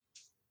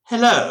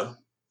Hello,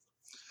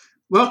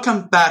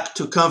 welcome back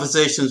to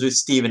Conversations with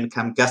Stephen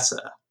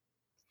Kamgasa.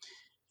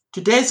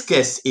 Today's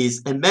guest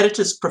is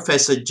Emeritus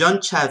Professor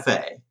John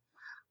Chave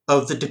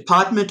of the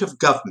Department of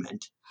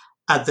Government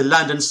at the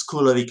London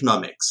School of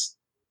Economics.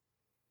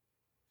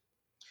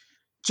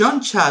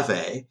 John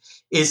Chave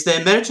is the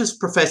Emeritus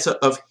Professor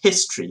of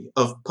History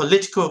of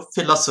Political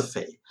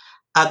Philosophy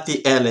at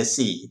the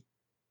LSE.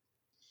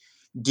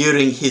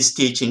 During his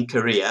teaching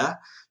career,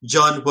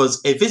 John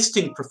was a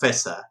visiting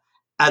professor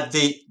at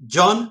the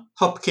Johns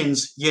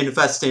Hopkins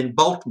University in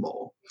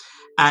Baltimore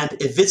and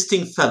a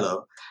visiting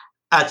fellow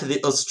at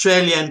the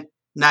Australian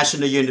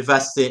National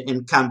University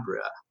in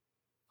Canberra.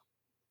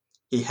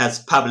 He has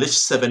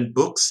published 7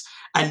 books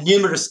and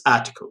numerous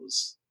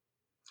articles.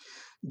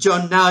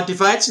 John now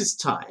divides his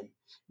time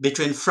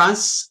between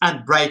France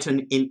and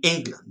Brighton in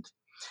England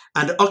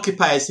and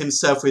occupies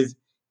himself with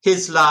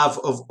his love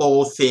of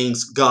all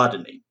things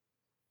gardening.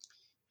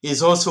 He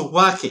is also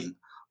working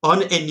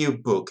on a new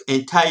book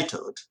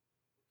entitled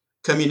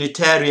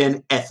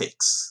Communitarian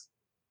Ethics.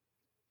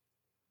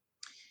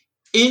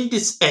 In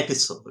this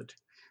episode,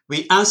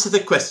 we answer the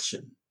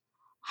question,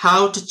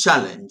 how to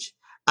challenge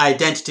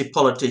identity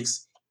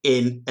politics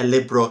in a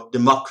liberal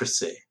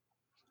democracy.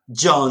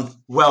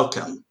 John,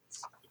 welcome.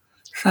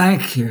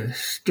 Thank you,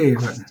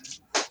 Stephen.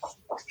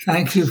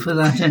 Thank you for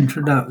that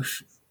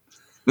introduction.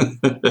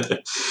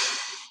 Dear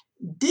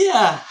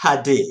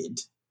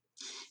Hadid,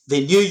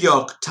 the New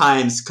York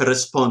Times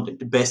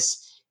correspondent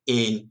based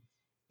in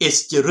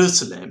East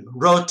Jerusalem,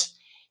 wrote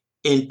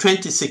in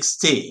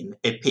 2016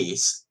 a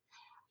piece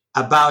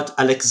about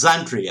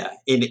Alexandria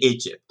in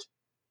Egypt.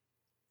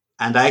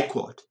 And I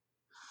quote,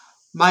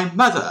 "My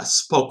mother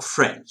spoke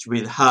French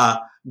with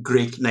her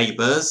Greek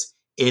neighbors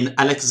in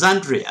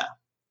Alexandria,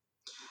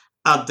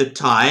 at the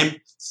time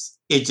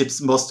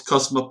Egypt's most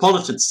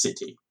cosmopolitan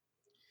city.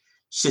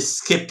 She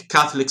skipped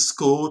Catholic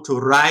school to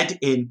ride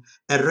in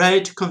a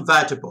red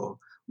convertible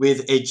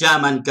with a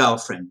German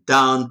girlfriend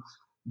down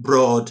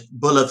broad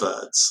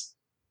boulevards.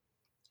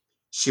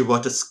 She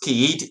water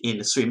skied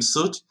in a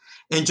swimsuit,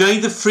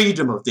 enjoying the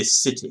freedom of this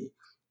city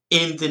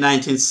in the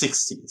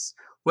 1960s,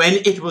 when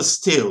it was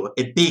still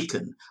a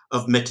beacon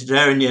of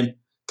Mediterranean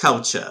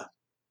culture."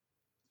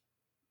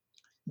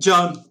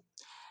 John,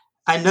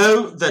 I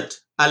know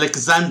that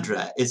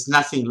Alexandria is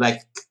nothing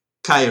like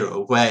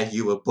Cairo, where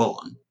you were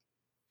born.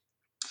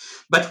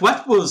 But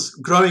what was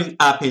growing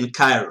up in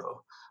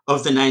Cairo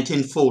of the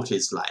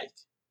 1940s like?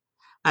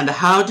 And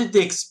how did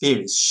the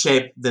experience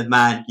shape the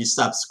man you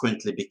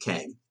subsequently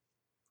became?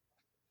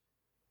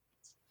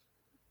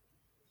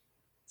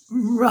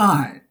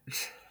 Right.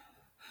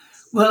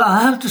 Well,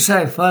 I have to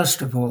say,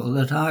 first of all,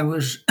 that I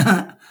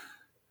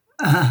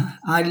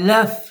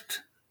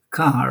left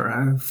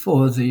Cairo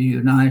for the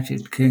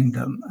United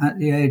Kingdom at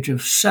the age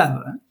of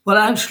 7. Well,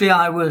 actually,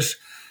 I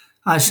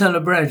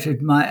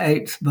celebrated my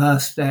 8th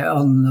birthday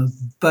on the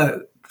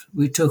boat.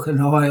 We took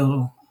an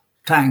oil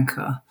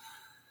tanker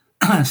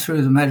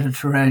through the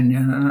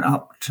Mediterranean and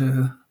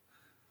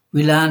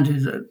we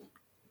landed at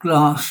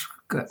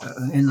Glasgow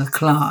in the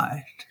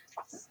Clyde,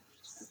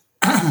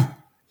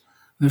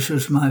 which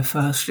was my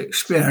first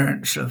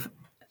experience of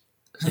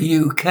the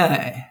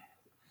UK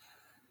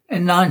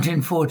in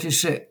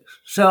 1946.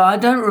 So I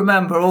don't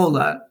remember all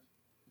that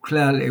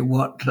clearly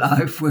what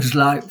life was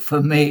like for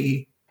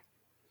me.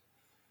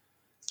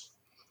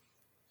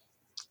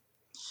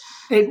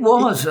 It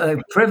was a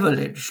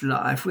privileged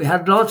life. We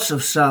had lots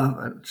of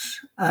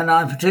servants, and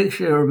I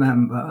particularly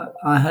remember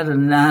I had a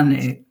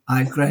nanny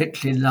I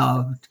greatly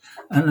loved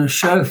and a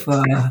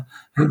chauffeur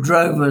who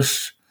drove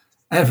us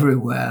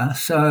everywhere,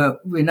 so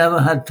we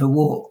never had to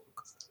walk.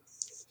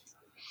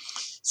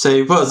 So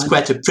it was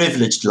quite a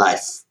privileged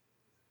life.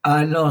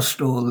 I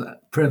lost all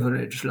that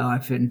privileged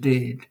life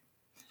indeed.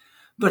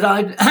 But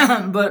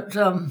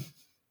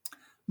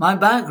my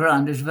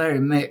background is very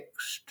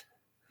mixed.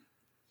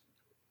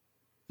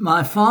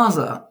 My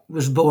father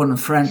was born a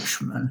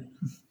Frenchman,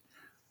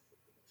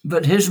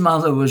 but his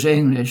mother was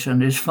English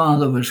and his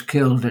father was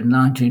killed in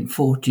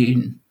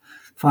 1914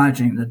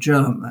 fighting the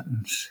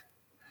Germans.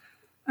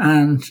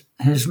 And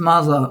his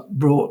mother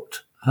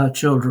brought her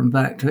children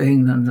back to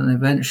England and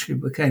eventually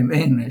became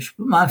English.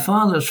 But my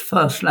father's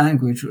first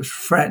language was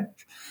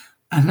French,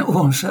 and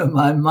also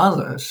my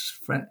mother's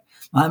French.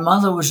 My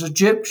mother was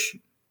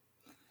Egyptian,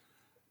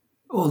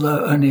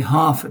 although only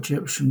half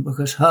Egyptian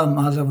because her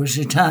mother was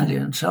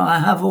Italian. So I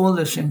have all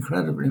this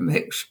incredibly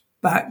mixed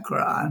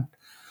background.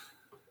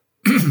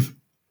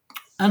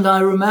 And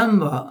I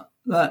remember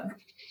that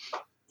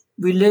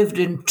we lived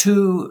in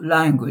 2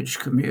 language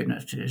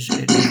communities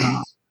in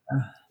Ghana.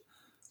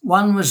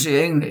 One was the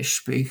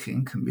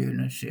English-speaking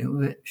community,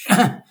 which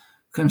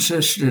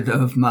consisted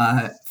of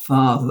my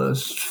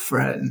father's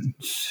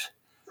friends.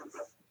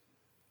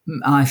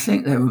 I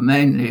think they were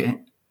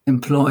mainly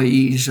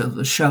employees of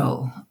the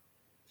Shell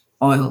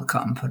oil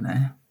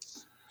company.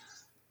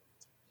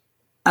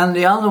 And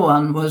the other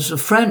one was a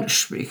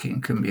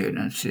French-speaking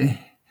community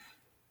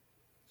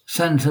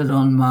centered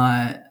on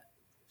my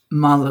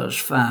mother's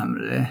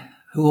family,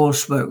 who all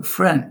spoke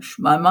French.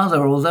 My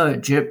mother, although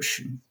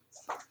Egyptian,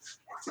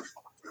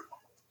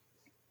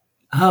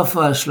 her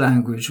first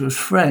language was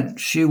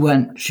French. She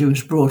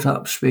was brought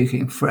up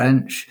speaking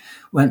French,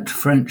 went to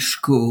French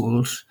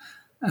schools,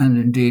 and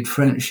indeed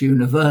French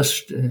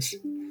universities.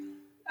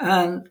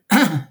 And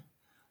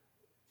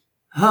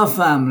her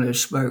family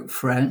spoke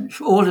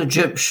French, all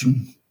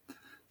Egyptian.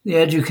 The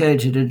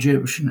educated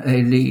Egyptian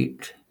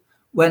elite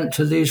went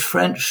to these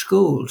French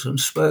schools and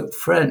spoke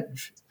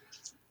French.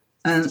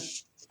 And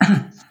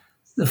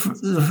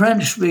the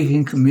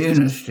French-speaking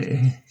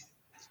community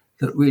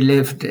that we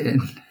lived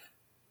in,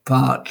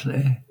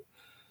 partly,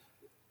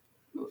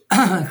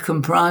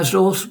 comprised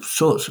all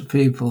sorts of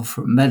people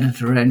from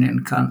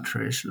Mediterranean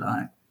countries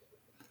like,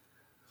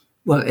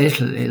 well,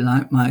 Italy,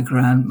 like my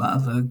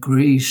grandmother,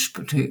 Greece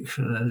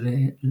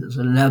particularly,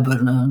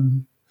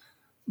 Lebanon,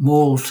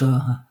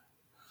 Malta,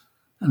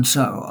 and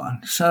so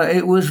on. So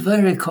it was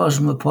very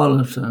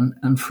cosmopolitan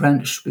and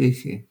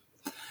French-speaking.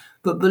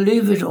 But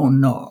believe it or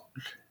not,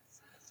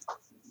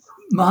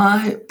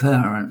 my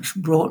parents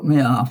brought me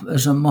up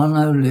as a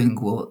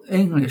monolingual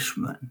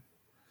Englishman.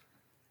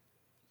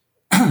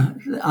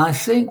 I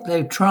think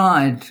they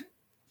tried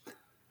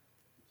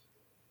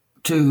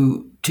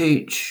to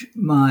teach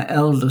my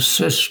elder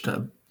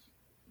sister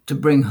to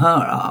bring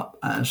her up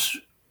as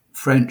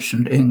French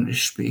and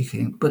English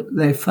speaking, but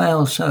they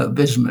failed so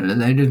abysmally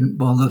they didn't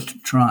bother to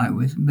try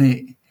with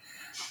me.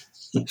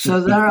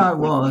 So there I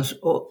was,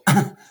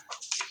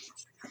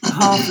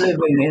 half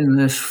living in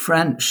this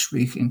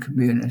French-speaking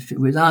community.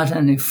 Without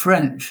any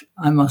French,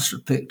 I must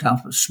have picked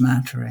up a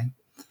smattering.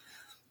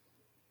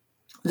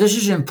 This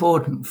is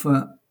important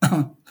for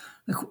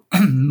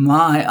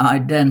my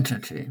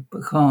identity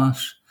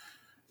because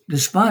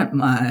despite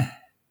my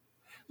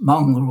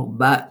mongrel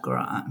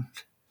background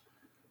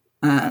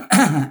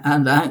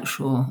and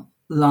actual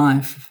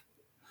life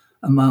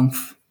among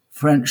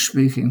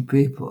French-speaking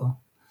people,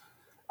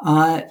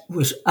 I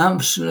was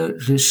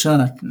absolutely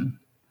certain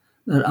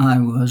that I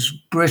was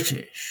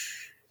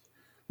British.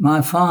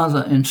 My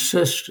father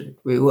insisted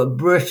we were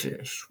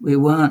British. We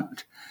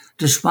weren't,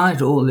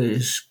 despite all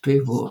these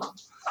people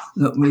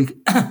that we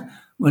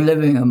were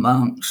living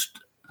amongst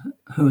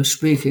who were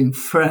speaking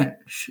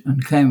French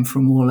and came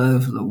from all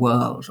over the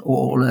world,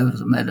 all over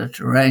the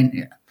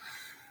Mediterranean.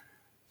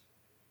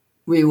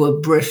 We were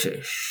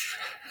British.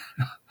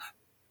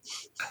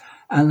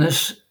 And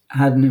this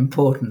had an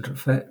important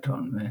effect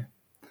on me.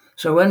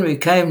 So when we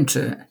came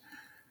to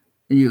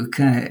the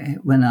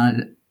UK, when I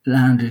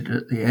landed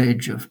at the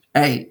age of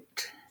 8,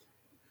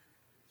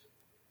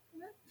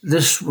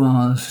 this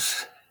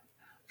was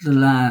the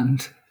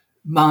land,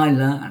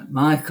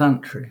 my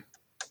country.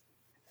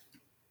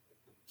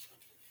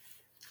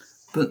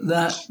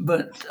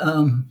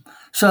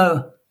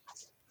 So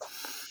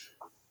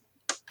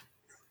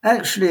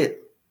actually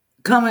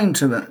coming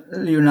to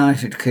the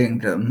United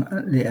Kingdom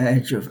at the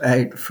age of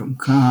 8 from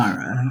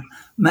Cairo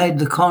made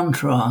the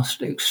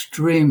contrast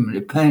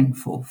extremely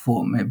painful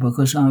for me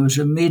because I was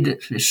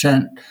immediately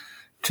sent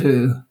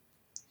to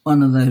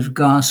one of those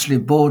ghastly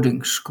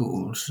boarding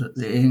schools that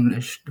the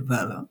English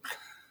developed.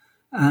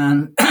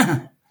 And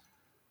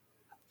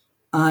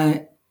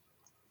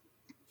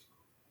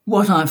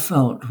what I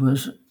felt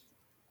was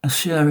a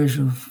series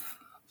of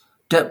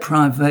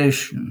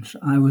deprivations.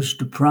 I was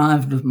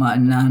deprived of my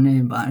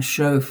nanny, my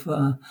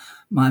chauffeur,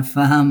 my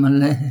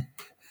family,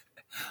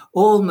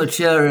 all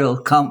material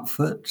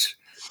comforts,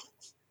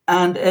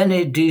 and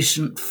any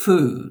decent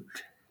food.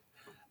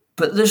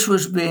 But this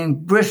was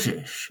being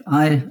British.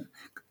 I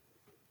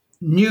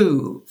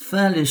knew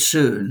fairly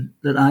soon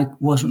that I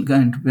wasn't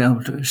going to be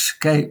able to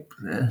escape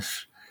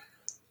this,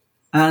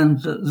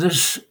 and that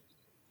this,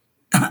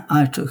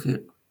 I took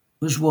it,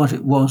 was what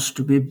it was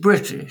to be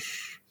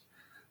British.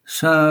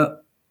 So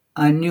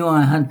I knew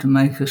I had to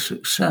make a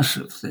success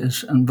of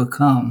this and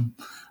become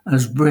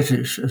as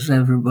British as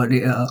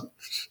everybody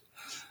else.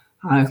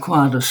 I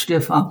acquired a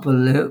stiff upper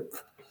lip,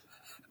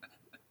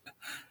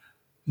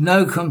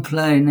 no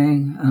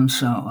complaining, and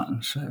so on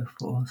and so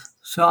forth.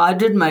 So I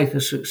did make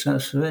a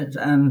success of it,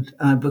 and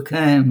I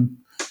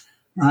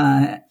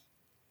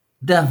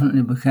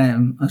definitely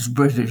became as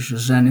British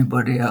as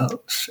anybody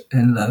else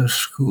in those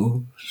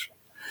schools.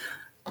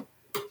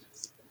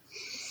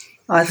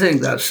 I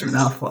think that's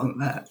enough on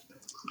that.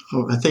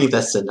 I think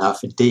that's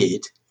enough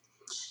indeed.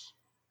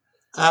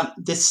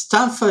 The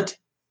Stanford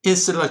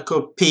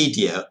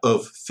Encyclopedia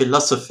of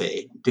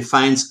Philosophy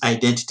defines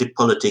identity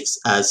politics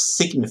as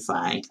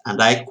signifying,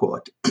 and I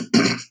quote,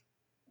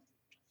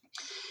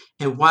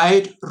 a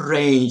wide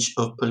range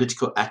of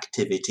political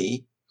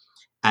activity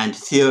and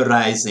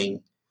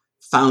theorizing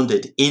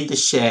founded in the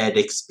shared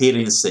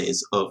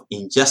experiences of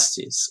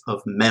injustice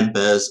of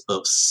members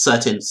of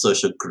certain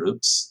social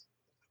groups,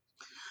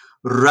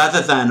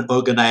 rather than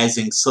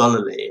organizing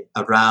solely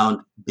around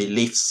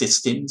belief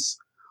systems,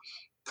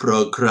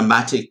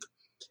 programmatic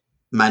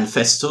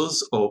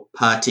manifestos, or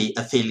party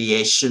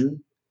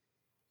affiliation.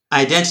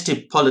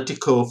 Identity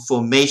political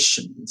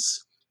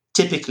formations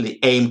typically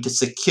aim to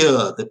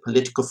secure the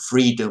political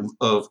freedom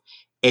of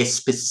a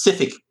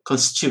specific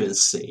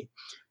constituency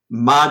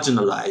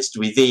marginalized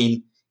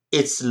within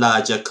its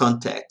larger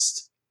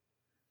context.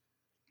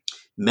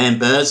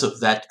 Members of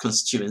that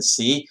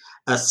constituency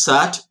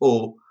assert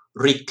or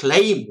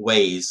reclaim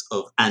ways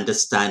of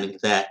understanding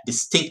their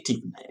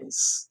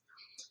distinctiveness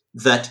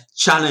that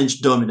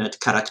challenge dominant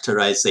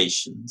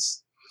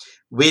characterizations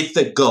with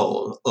the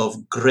goal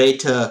of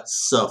greater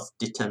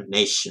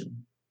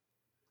self-determination.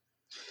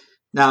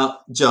 Now,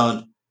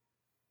 John,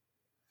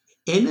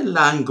 in a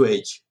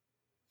language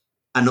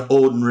an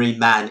ordinary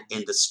man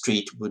in the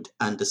street would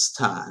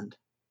understand,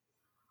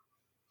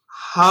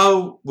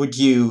 how would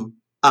you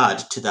add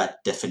to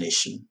that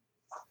definition?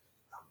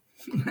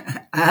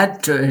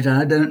 Add to it,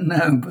 I don't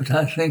know, but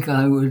I think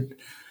I would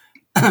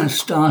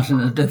start in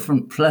a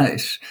different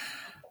place.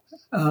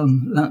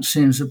 That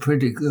seems a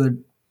pretty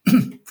good,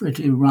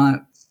 pretty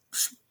ripe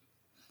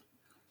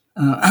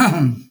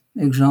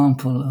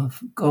example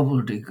of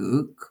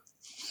gobbledygook.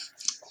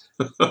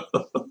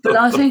 But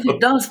I think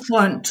it does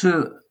point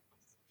to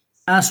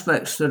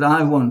aspects that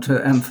I want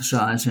to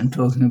emphasize in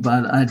talking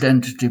about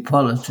identity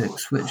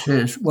politics, which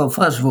is, well,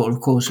 first of all,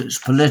 of course, it's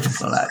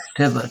political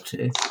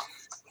activity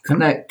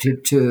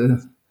connected to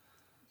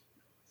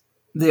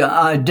the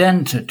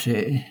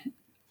identity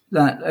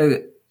that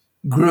a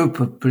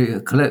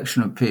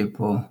collection of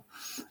people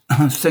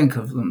think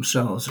of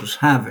themselves as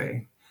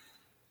having.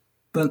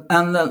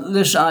 And that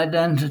this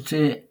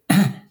identity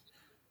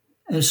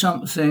is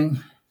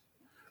something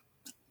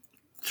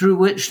through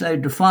which they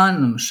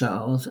define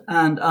themselves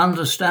and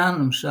understand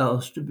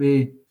themselves to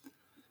be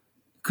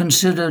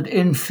considered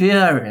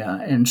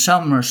inferior in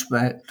some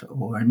respect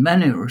or in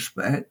many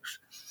respects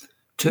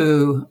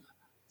to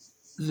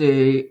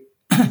the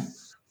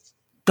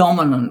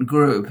dominant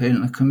group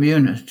in the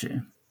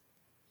community.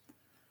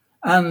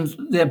 And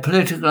their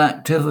political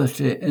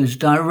activity is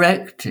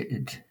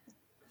directed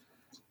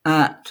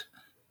at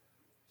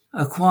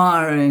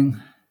acquiring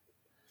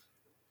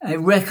a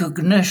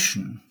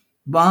recognition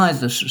by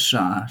the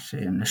society,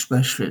 and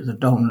especially the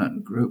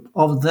dominant group,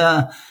 of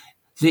the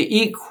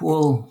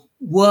equal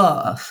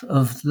worth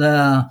of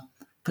their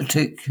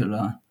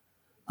particular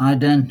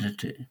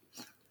identity.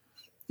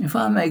 If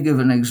I may give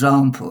an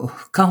example,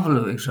 a couple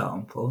of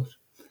examples.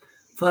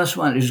 First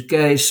one is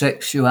gay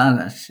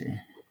sexuality.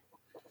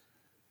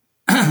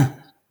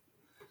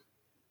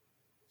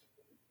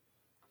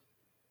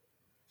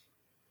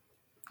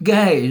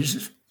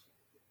 Gays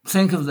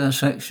think of their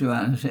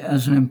sexuality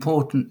as an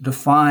important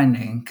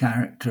defining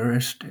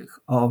characteristic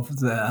of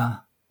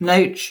their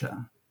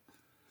nature.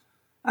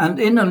 And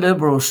in a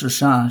liberal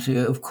society,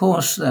 of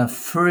course, they're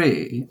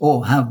free,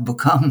 or have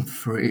become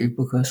free,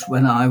 because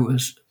when I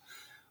was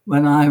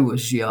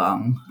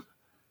young,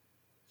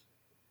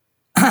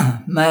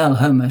 male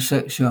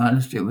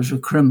homosexuality was a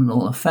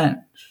criminal offence.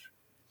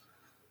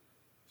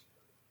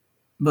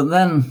 But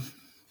then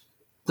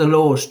the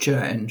laws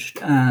changed,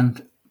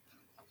 and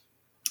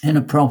in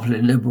a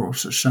properly liberal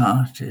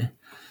society,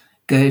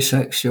 gay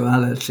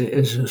sexuality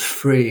is as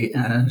free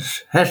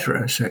as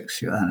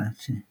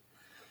heterosexuality.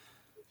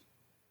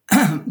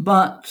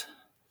 But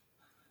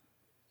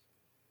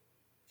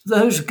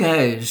those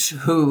gays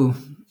who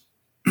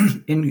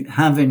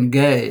have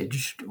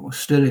engaged or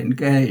still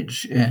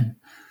engage in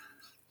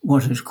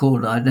what is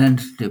called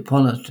identity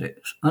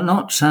politics are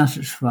not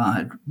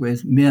satisfied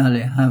with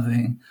merely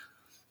having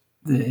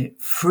the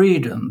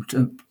freedom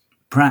to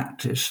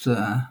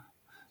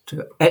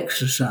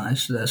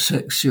exercise their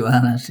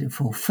sexuality,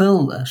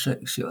 fulfill their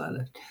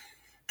sexuality.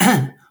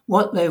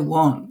 What they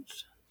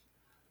want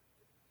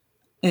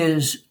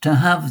is to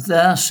have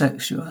their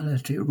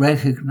sexuality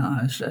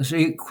recognized as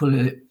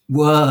equally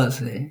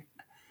worthy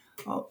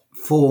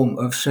form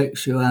of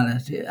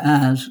sexuality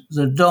as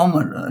the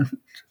dominant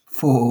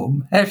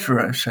form,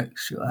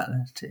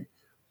 heterosexuality.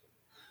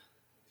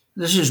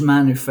 This is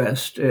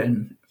manifest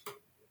in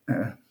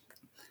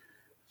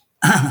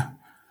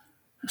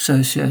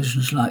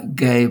associations like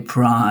gay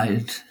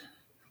pride,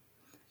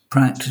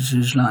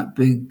 practices like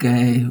big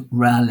gay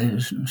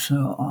rallies and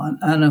so on,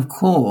 and of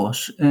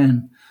course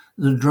in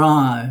the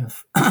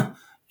drive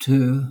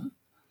to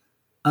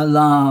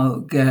allow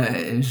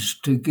gays,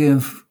 to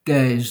give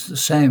gays the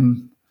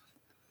same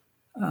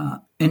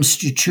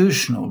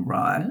institutional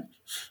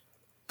rights,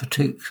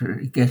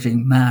 particularly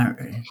getting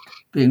married,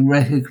 being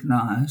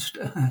recognised,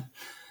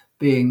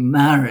 being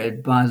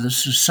married by the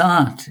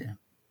society.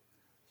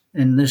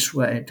 In this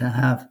way, to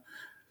have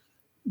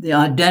the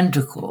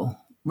identical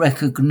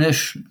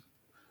recognition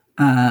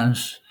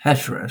as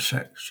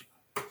heterosexual.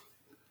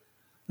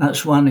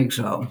 That's one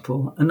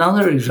example.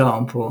 Another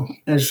example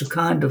is a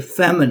kind of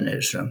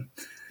feminism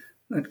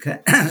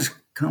that has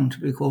come to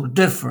be called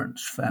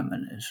difference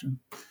feminism.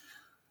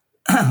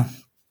 The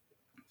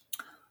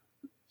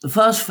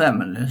first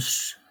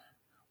feminists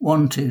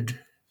wanted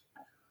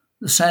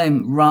the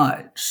same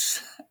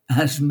rights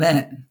as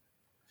men.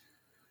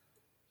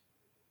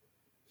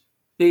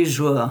 These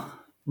were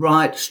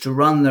rights to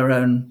run their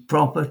own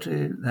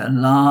property, their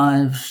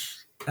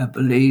lives, their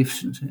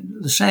beliefs,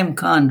 and the same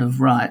kind of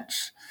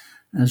rights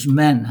as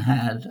men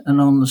had, and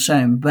on the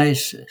same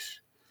basis.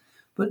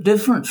 But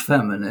different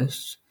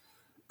feminists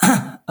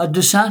are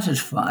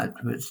dissatisfied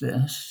with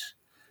this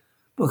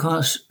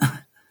because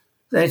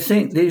they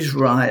think these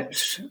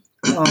rights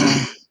are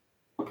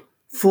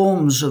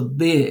forms of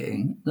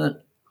being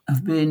that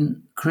have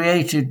been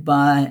created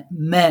by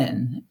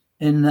men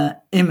in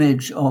the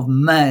image of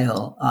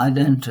male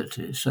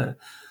identity. So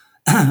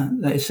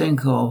they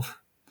think of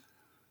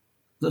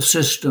the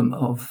system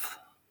of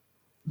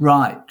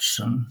rights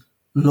and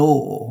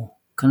law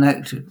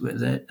connected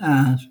with it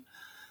as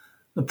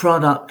the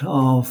product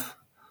of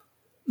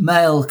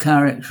male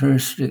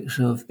characteristics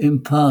of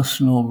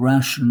impersonal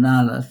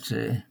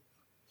rationality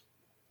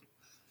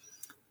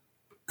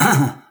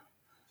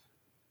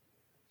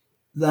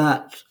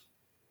that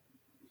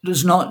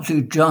does not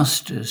do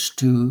justice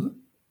to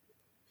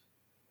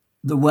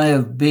the way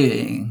of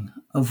being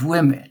of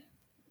women.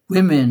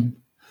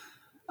 Women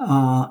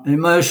are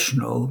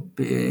emotional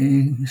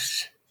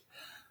beings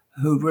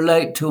who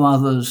relate to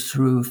others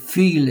through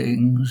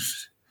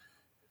feelings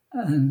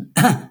and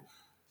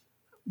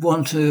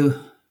want to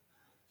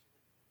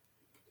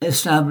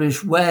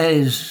establish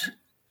ways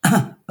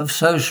of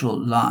social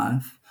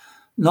life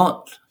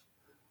not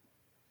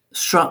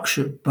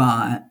structured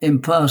by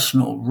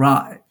impersonal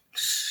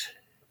rights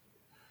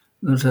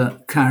that are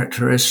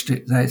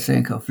characteristic, they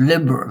think, of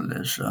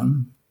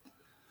liberalism,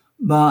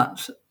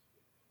 but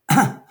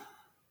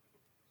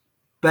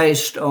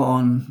based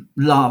on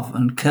love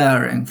and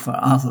caring for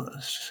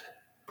others.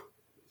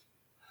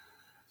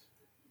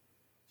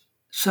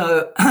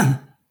 So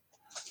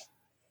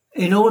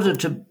in order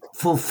to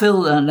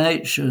fulfill their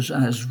natures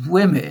as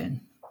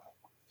women,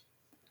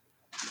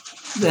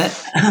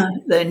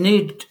 they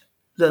need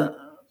the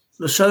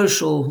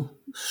social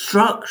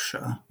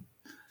structure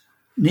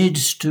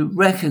needs to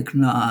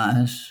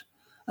recognize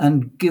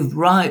and give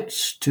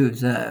rights to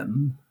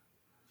them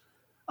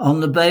on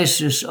the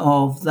basis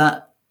of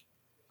that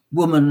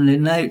womanly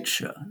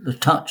nature, the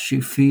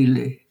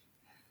touchy-feely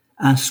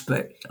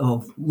aspect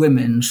of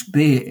women's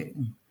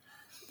being.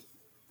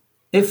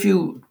 If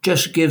you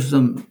just give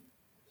them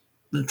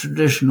the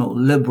traditional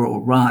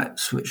liberal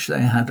rights which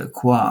they had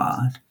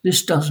acquired,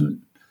 this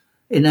doesn't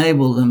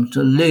enable them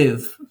to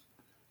live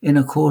in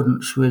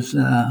accordance with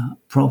their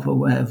proper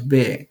way of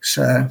being.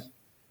 So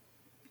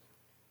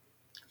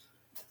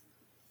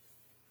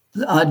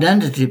the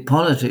identity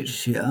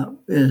politics here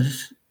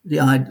is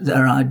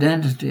their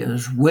identity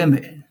as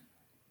women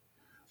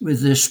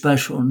with this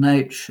special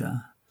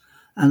nature,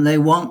 and they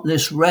want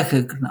this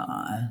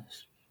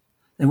recognized.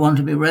 They want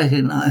to be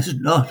recognized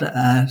not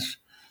as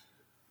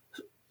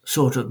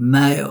sort of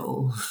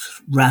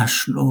males,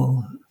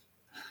 rational,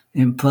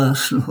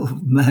 impersonal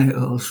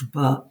males,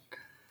 but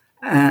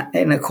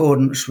in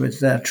accordance with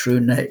their true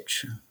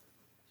nature.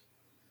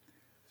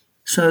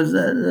 So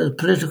the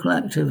political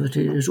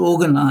activity is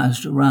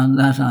organized around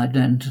that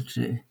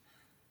identity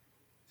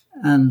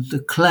and the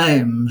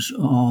claims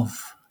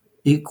of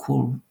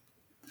equal,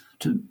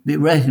 to be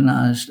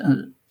recognized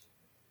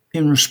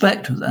in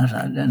respect of that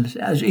identity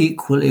as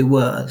equally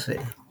worthy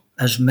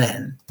as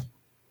men.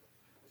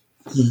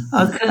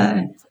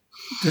 Okay,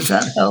 does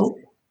that help?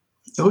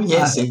 Oh,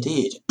 yes,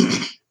 indeed.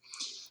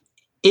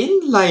 In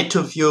light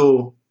of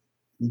your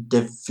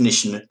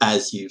definition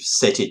as you've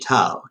set it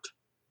out,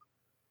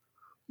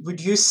 what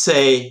would you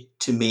say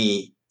to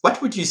me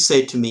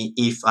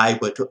if I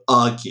were to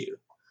argue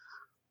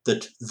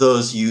that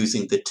those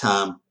using the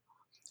term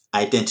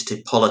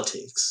identity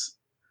politics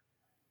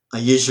are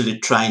usually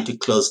trying to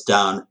close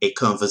down a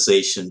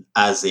conversation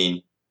as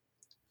in,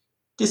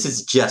 this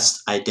is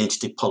just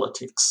identity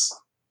politics?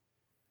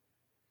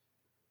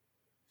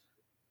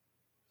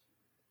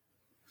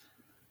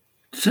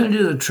 To tell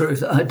you the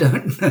truth, I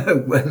don't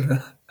know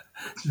whether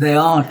they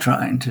are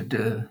trying to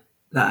do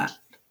that.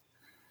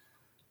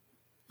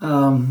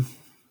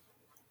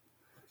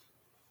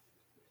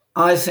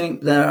 I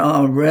think there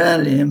are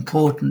really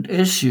important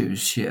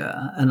issues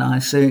here, and I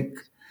think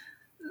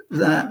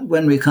that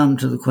when we come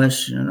to the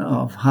question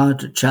of how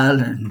to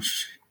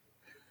challenge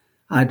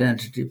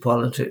identity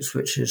politics,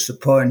 which is the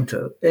point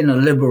of, in a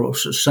liberal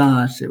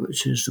society,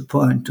 which is the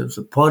point of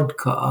the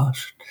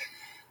podcast,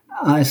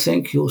 I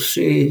think you'll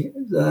see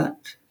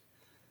that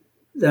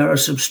there are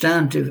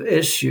substantive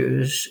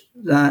issues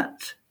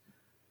that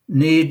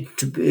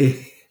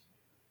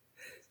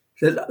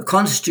that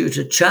constitute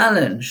a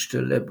challenge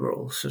to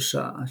liberal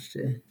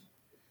society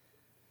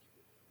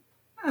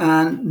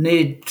and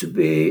need to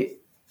be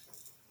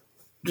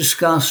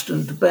discussed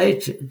and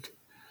debated.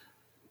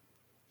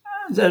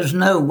 There's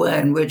no way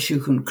in which you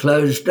can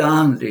close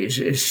down these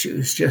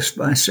issues just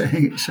by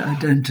saying it's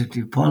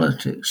identity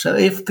politics. So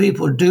if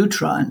people do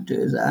try and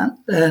do that,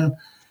 then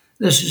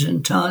this is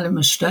entirely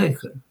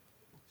mistaken.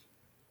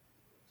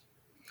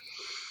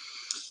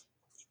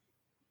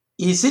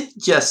 Isn't it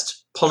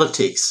just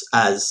politics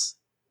as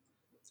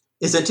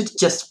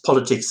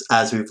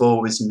we've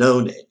always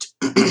known it,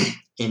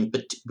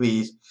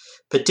 with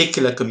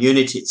particular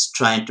communities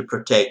trying to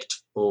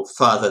protect or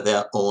further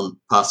their own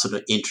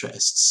personal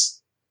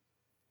interests?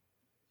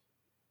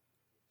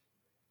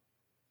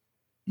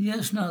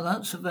 Yes, no,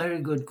 that's a very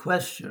good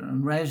question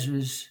and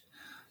raises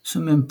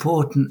some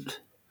important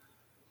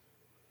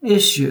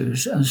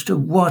issues as to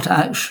what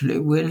actually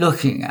we're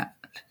looking at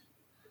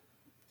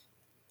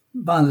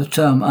by the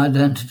term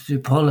identity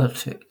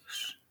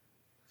politics.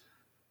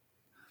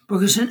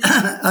 Because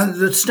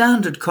the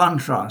standard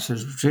contrast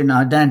is between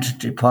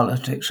identity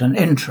politics and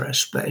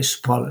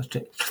interest-based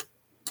politics.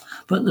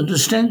 But the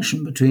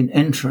distinction between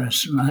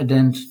interest and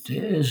identity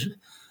is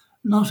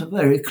not a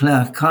very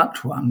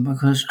clear-cut one,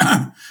 because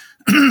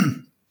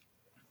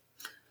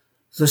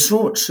the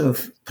sorts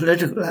of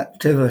political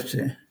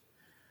activity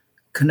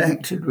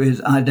connected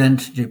with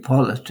identity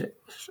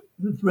politics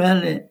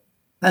really,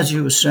 as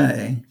you were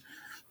saying,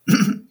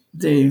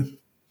 the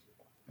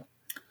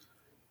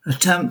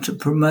attempt to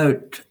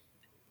promote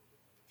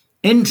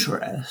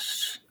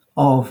interests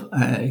of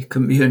a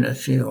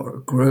community or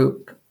a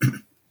group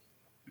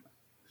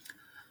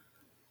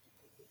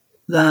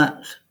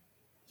that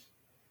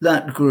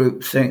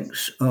group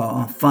thinks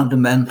are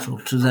fundamental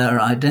to their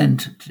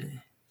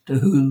identity, to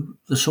who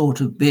the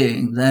sort of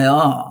being they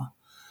are.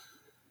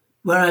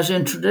 Whereas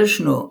in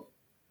traditional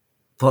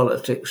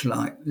politics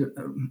like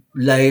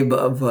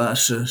Labour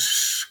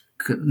versus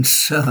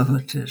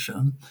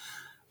conservatism,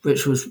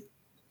 which was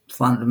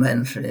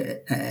fundamentally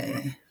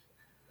a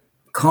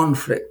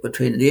conflict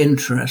between the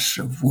interests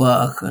of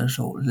workers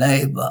or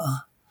labour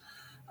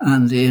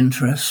and the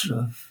interests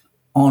of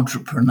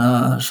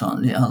entrepreneurs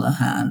on the other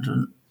hand.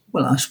 And,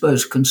 well, I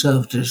suppose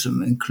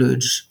conservatism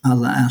includes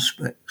other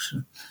aspects.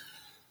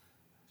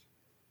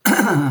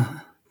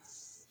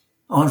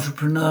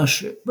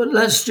 Entrepreneurship. But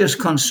let's just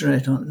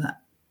concentrate on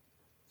that.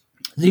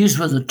 These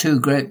were the two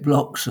great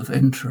blocks of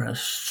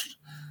interest.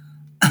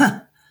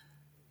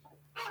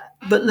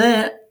 But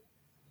they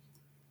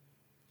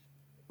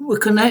were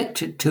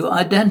connected to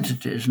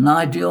identities and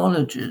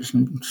ideologies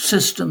and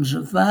systems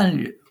of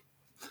value.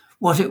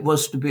 What it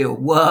was to be a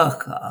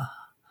worker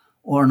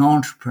or an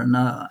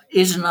entrepreneur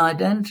is an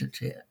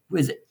identity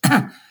with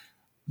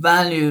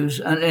values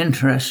and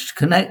interests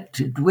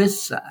connected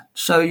with that.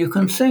 So you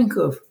can think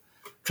of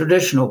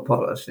traditional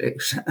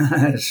politics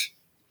as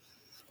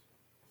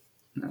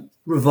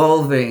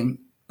revolving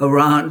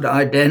around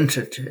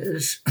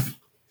identities,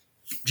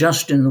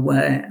 just in the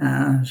way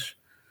as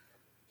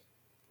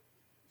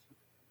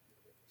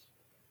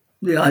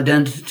the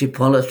identity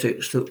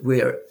politics that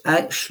we're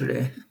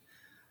actually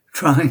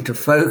trying to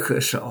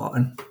focus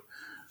on,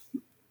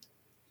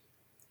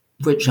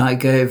 which I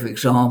gave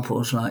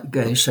examples like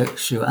gay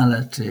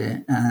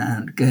sexuality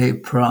and gay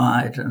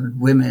pride and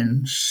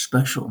women's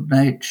special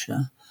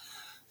nature,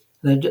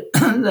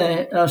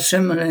 they are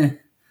similarly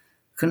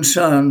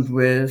concerned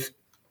with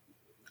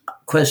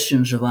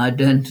questions of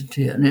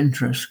identity and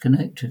interest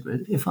connected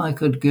with. If I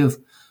could give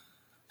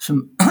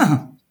some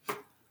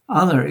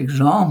other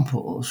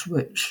examples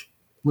which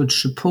would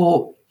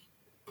support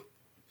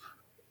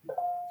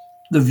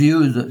the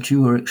view that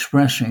you were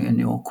expressing in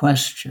your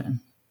question.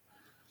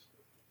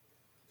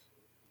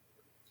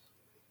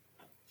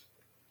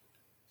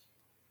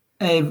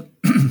 A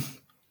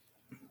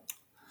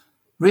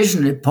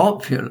reasonably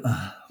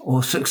popular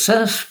or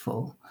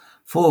successful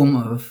form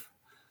of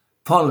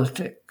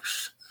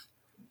politics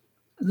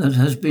that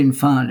has been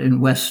found in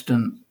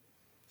Western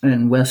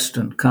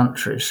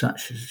countries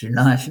such as the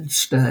United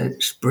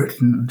States,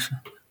 Britain,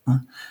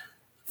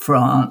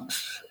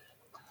 France,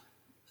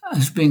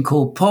 has been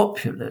called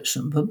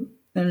populism, but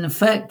in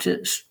effect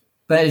it's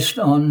based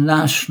on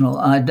national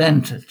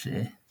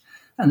identity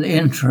and the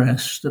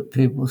interests that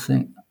people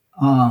think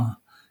are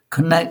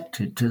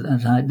connected to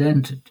that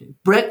identity.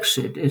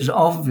 Brexit is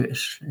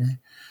obviously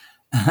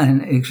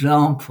an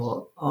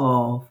example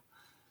of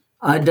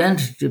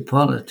identity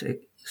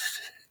politics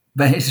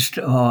based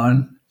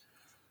on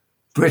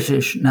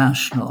British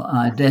national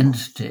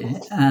identity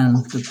and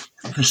the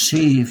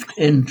perceived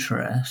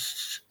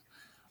interests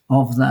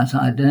of that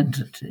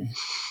identity.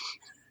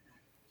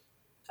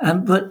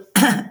 But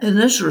in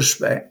this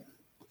respect,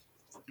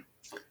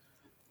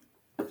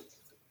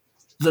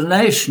 the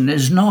nation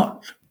is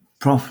not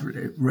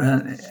properly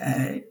really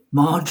a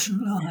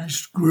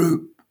marginalised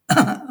group,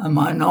 a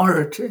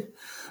minority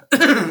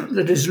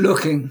that is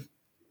looking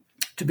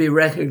to be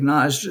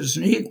recognised as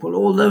an equal,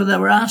 although there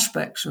were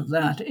aspects of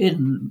that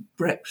in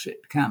the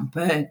Brexit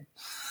campaign.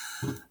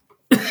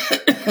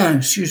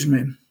 Excuse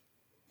me.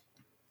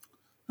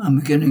 I'm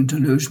beginning to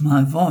lose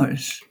my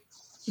voice.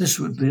 This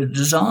would be a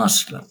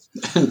disaster.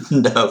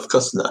 No, of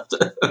course not.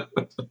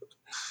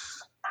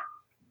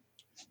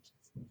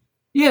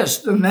 Yes,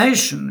 the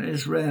nation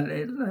is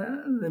really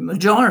the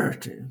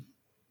majority.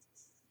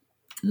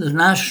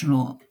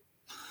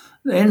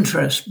 The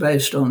interest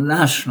based on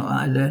national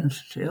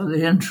identity are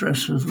the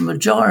interests of the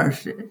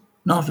majority,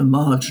 not a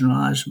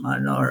marginalised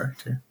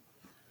minority.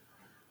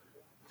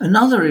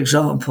 Another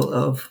example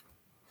of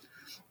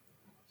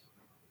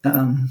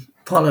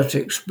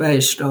politics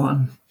based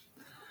on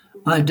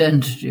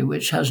identity,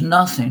 which has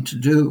nothing to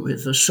do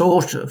with the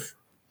sort of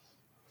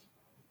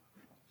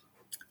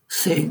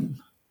thing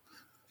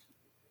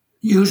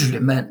usually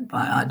meant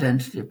by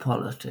identity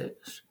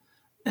politics,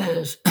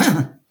 is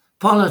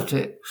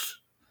politics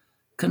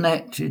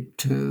connected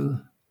to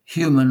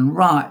human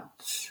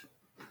rights.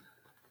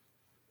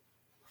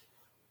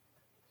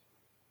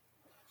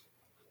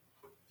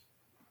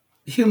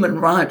 Human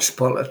rights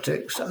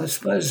politics, I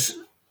suppose,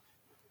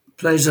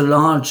 plays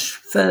a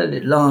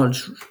fairly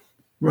large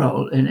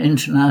role in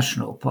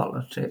international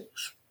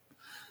politics,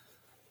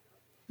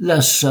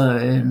 less so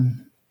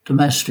in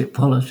domestic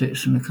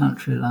politics in a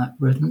country like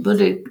Britain, but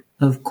it,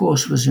 of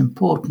course, was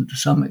important to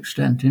some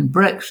extent in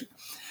Brexit.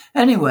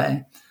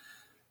 Anyway,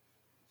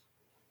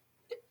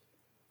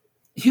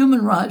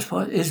 human rights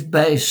is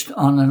based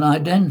on an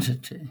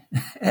identity,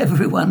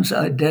 everyone's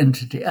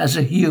identity as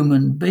a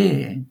human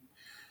being.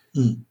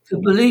 The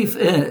belief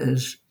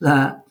is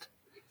that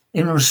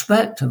in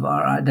respect of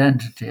our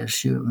identity as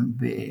human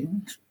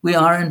beings, we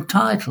are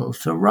entitled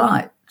to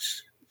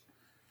rights.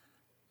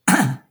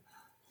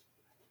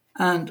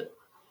 And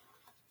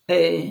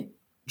a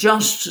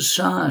just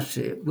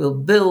society will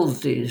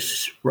build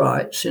these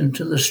rights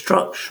into the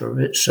structure of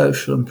its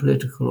social and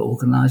political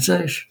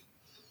organisation.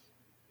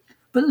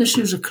 But this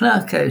is a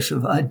clear case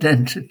of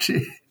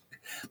identity,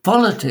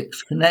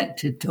 politics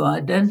connected to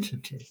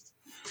identity,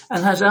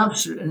 and has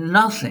absolutely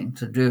nothing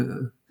to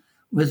do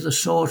with the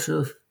sort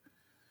of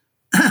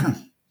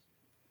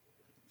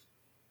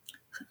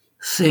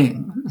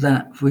thing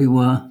that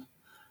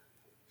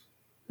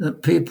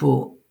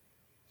people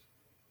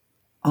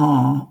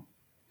are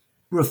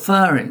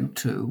referring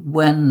to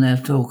when they're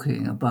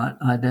talking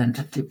about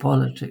identity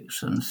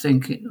politics and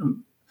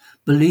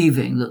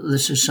believing that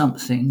this is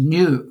something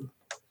new.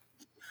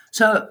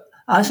 So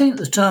I think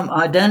the term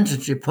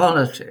identity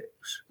politics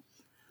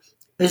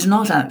is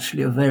not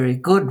actually a very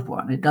good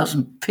one. It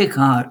doesn't pick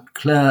out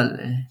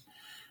clearly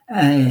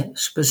a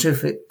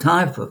specific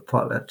type of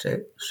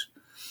politics,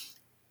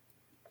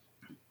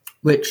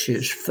 which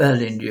is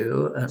fairly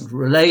new and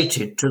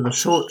related to the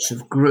sorts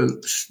of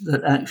groups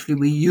that actually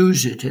we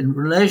use it in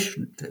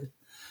relation to.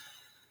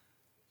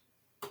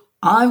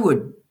 I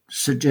would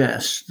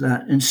suggest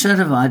that instead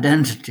of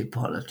identity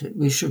politics,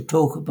 we should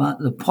talk about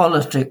the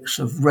politics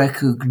of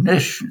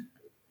recognition.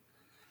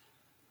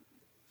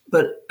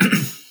 But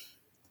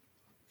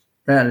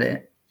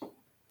really,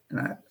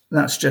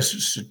 that's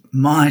just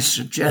my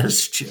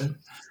suggestion.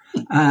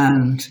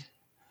 And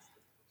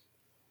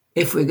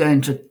if we're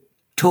going to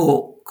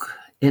talk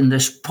in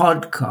this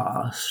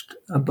podcast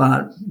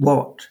about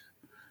what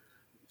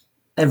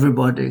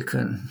everybody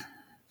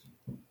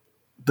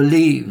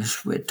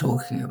believes we're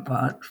talking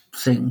about,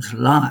 things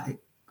like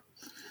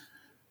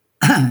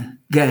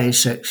gay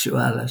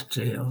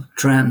sexuality or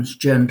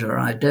transgender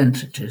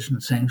identities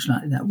and things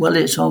like that. Well,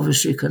 it's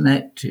obviously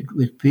connected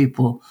with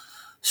people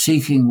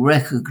seeking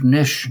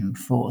recognition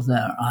for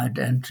their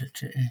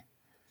identity,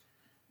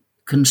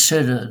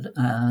 considered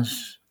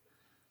as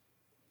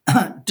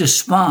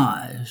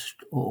despised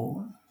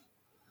or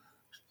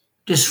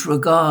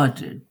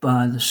disregarded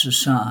by the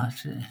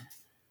society.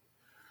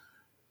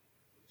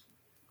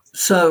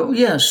 So,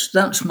 yes,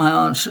 that's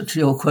my answer to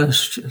your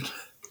question.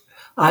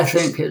 I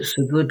think it's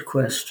a good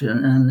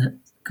question and it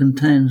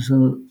contains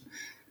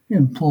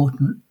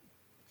important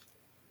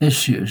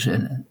issues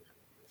in it.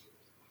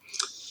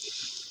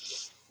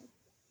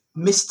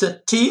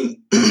 Mr.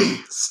 Tim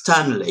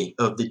Stanley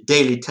of the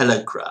Daily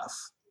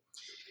Telegraph,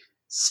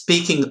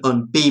 speaking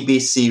on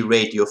BBC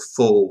Radio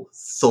 4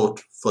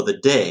 Thought for the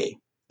Day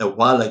a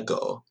while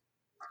ago,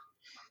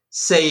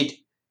 said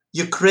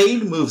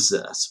Ukraine moves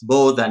us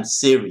more than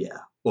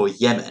Syria or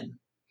Yemen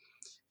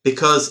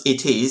because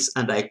it is,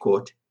 and I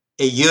quote,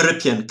 a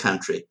European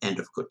country, end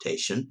of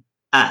quotation,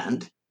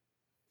 and,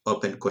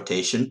 open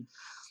quotation,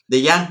 the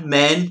young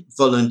men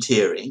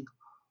volunteering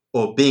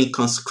or being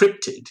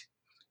conscripted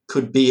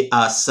could be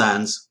our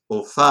sons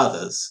or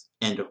fathers,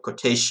 end of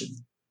quotation.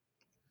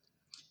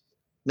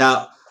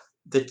 Now,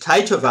 the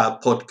title of our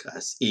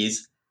podcast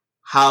is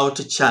How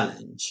to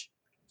Challenge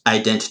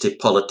Identity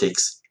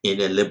Politics in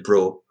a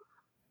Liberal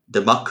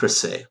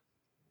Democracy.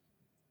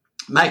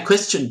 My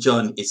question,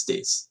 John, is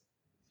this.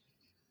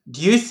 Do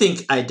you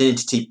think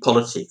identity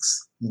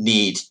politics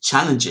need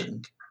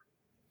challenging?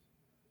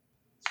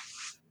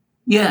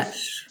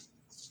 Yes,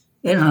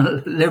 in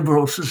a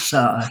liberal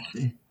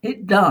society,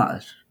 it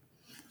does.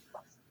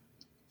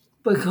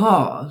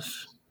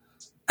 Because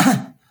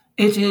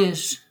it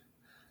is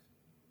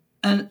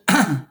a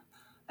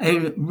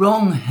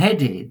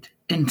wrong-headed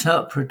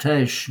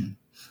interpretation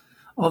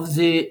of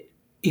the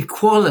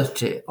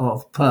equality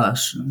of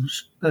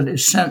persons that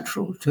is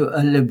central to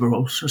a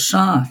liberal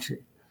society.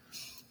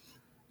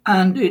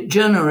 And it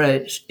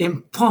generates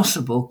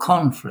impossible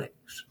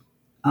conflicts.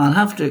 I'll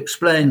have to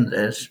explain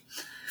this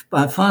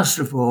by, first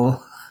of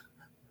all,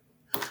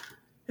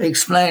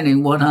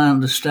 explaining what I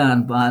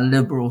understand by a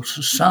liberal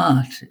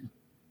society.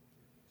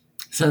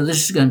 So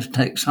this is going to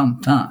take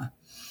some time.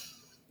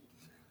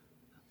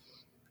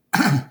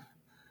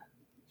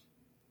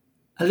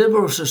 A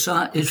liberal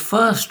society is,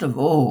 first of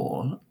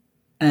all,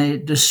 a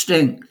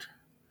distinct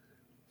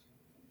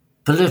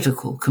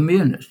political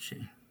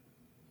community,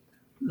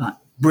 like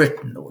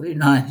Britain or the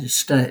United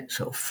States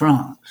or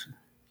France.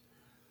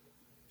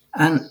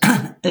 And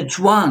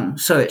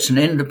it's an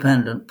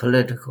independent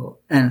political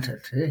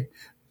entity,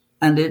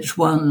 and it's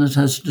one that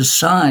has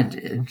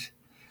decided,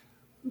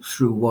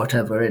 through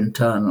whatever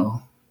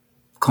internal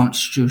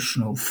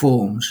constitutional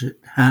forms it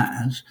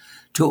has,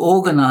 to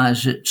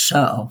organize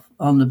itself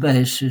on the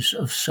basis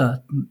of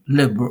certain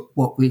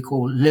what we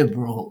call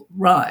liberal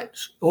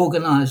rights,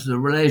 organize the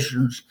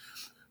relations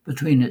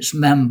between its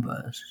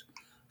members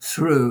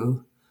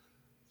through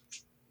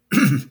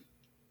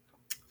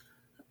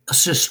a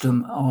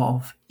system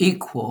of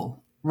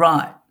equal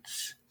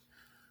rights.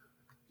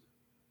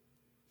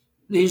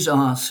 These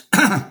are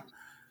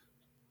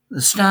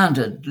the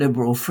standard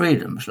liberal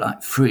freedoms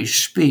like free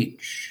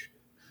speech,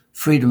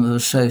 freedom of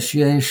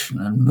association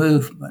and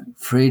movement,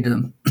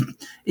 freedom,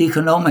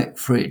 economic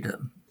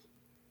freedom,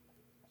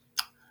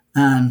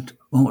 and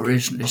more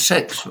recently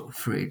sexual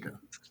freedom.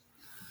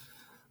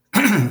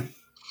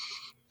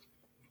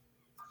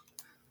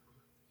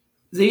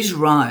 These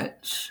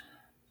rights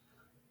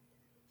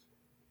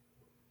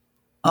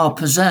are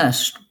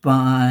possessed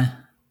by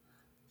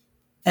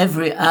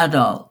every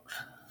adult,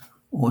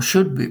 or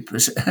should be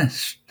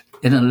possessed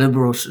in a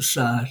liberal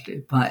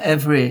society, by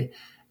every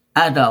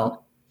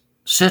adult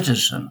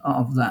citizen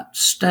of that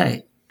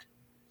state.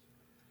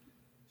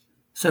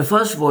 So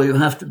first of all, you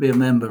have to be a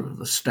member of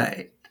the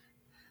state.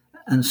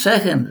 And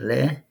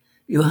secondly,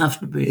 you have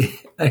to be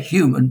a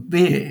human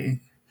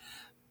being.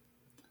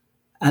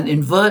 And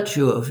in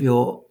virtue of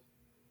your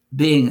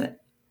being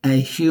a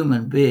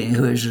human being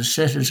who is a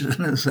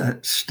citizen of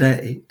that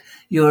state,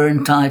 you are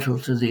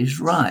entitled to these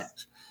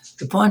rights.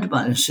 The point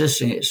about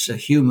insisting it's a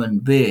human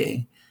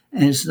being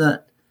is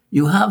that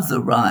you have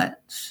the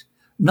rights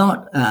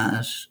not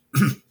as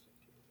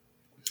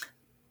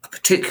a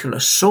particular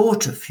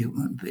sort of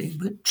human being,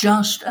 but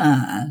just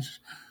as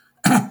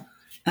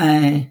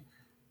a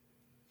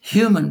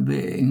human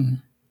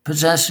being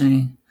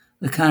possessing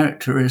the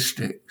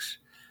characteristics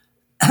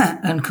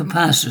and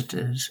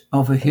capacities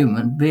of a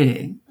human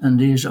being. And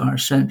these are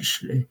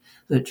essentially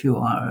that you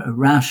are a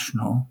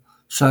rational,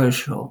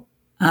 social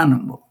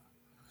animal.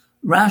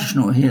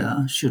 Rational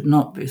here should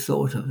not be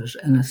thought of as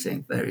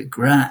anything very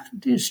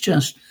grand. It's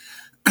just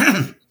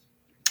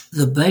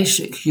the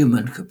basic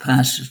human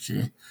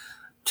capacity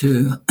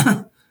to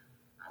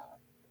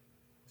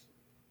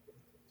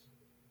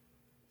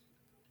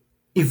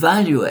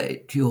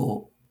evaluate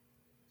your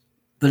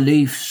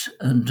beliefs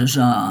and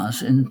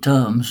desires in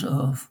terms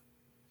of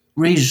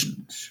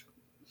reasons.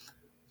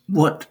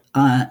 What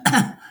I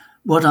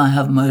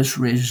have most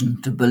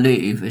reason to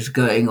believe is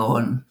going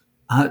on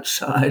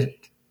outside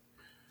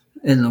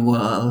in the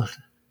world,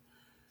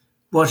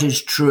 what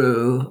is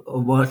true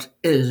or what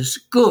is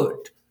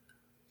good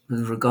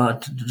with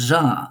regard to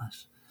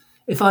desires.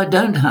 If I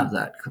don't have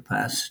that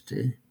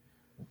capacity,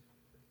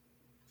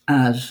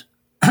 as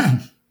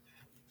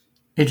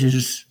it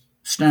is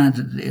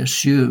standardly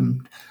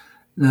assumed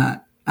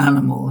that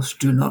animals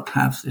do not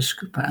have this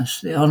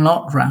capacity, they are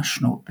not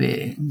rational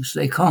beings,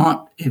 they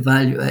can't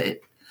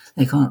evaluate,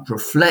 they can't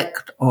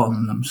reflect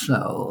on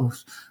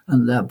themselves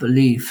and their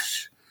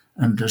beliefs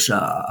and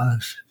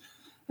desires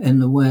in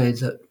the way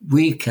that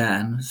we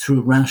can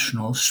through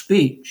rational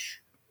speech.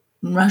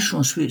 And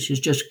rational speech is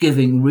just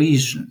giving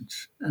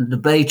reasons and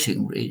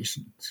debating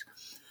reasons.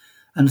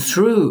 And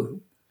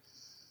through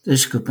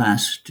this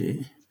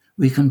capacity,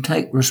 we can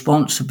take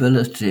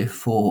responsibility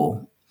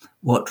for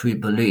what we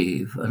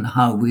believe and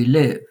how we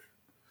live.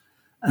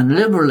 And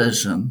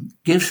liberalism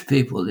gives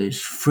people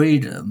these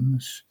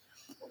freedoms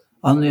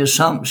on the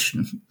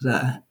assumption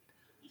that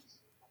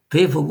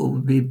people will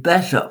be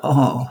better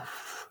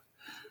off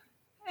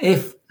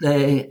if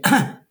they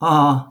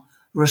are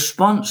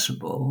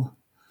responsible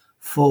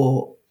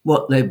for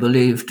what they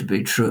believe to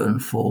be true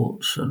and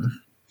false and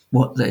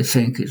what they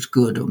think is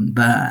good and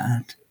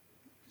bad,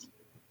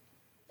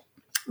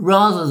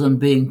 rather than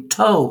being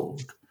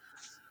told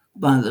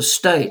by the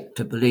state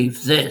to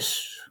believe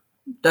this,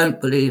 don't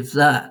believe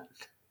that,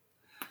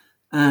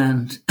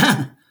 and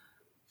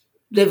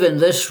live in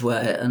this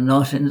way and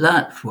not in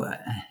that way,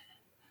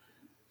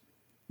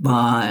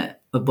 by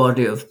a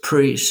body of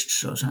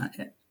priests or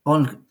something,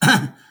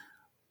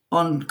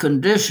 on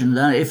condition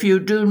that if you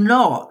do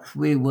not,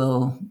 we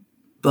will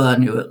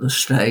burn you at the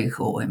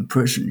stake or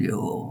imprison you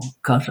or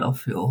cut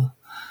off your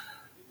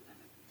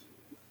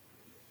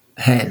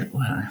head.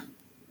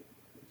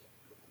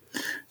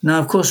 Now,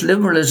 of course,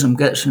 liberalism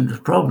gets into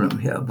a problem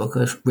here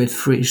because with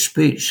free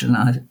speech, and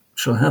I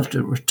shall have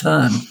to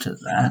return to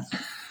that,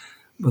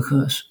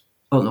 because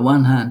on the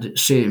one hand, it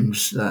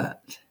seems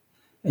that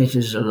it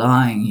is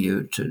allowing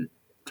you to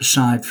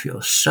decide for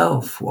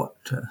yourself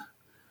what to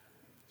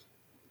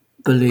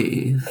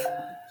believe,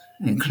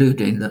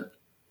 including that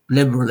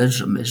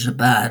liberalism is a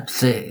bad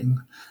thing,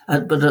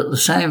 but at the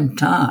same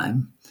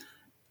time,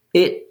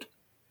 it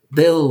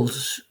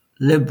builds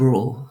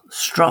liberal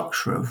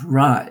structure of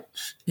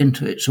rights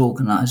into its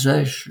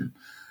organization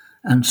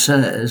and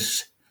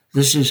says,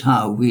 this is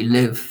how we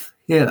live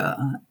here.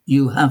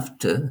 You have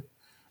to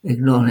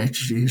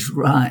acknowledge these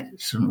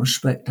rights and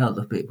respect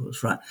other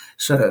people's rights.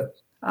 So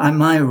I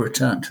might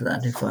return to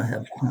that if I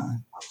have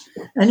time.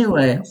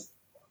 Anyway,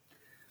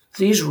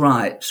 these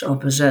rights are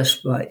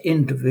possessed by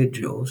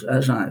individuals,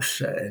 as I've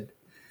said,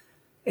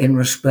 in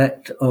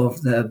respect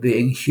of their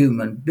being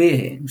human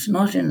beings,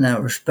 not in their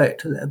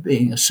respect to their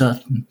being a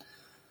certain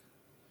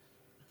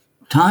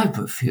type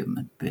of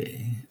human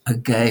being, a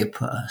gay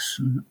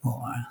person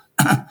or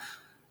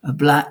a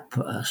black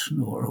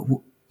person or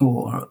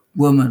a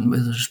woman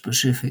with a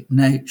specific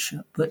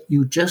nature, but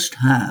you just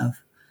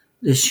have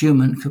this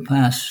human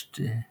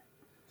capacity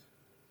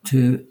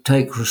to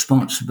take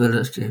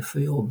responsibility for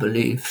your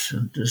beliefs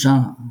and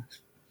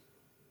desires.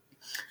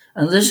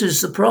 And this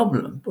is the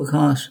problem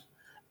because,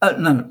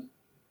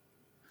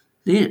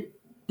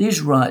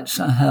 these rights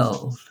are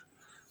held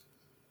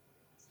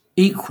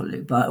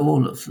equally by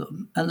all of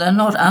them, and they're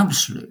not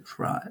absolute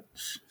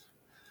rights.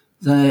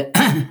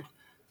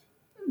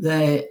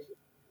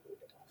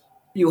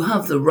 You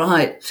have the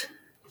right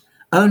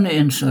only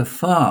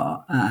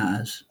insofar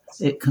as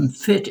it can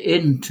fit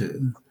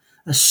into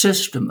a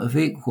system of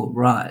equal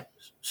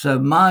rights. So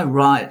my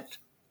right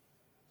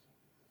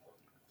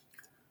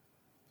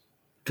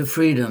to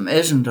freedom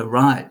isn't a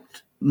right,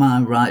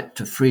 my right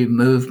to free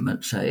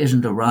movement, say,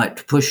 isn't a right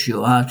to push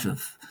you out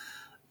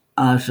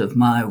of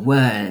my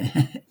way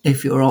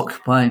if you're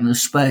occupying the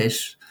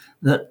space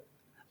that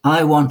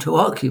I want to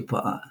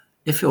occupy.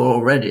 If you're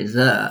already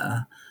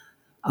there,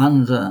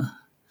 under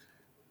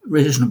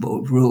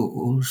reasonable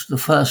rules, the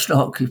first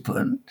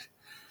occupant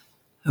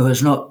who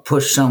has not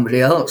pushed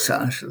somebody else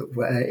out of the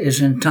way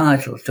is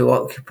entitled to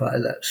occupy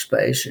that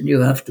space, and you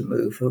have to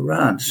move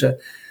around. So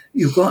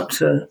you've got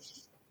to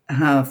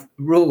have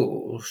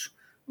rules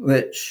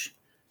which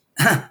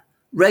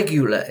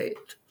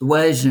regulate the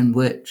ways in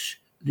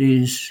which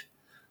these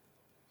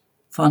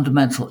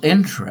fundamental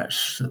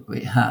interests that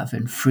we have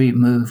in free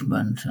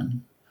movement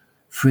and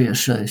free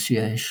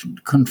association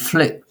can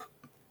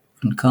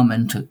come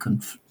into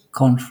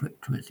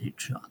conflict with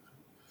each other.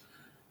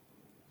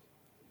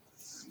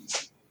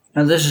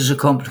 And this is a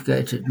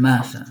complicated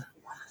matter,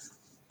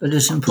 but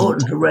it's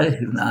important to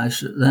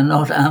recognize that they're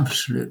not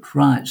absolute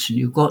rights, and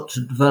you've got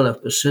to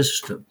develop a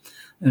system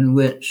in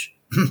which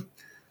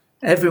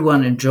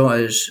everyone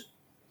enjoys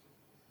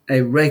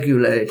a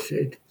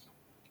regulated,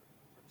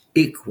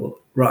 equal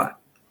right.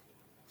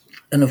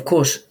 And of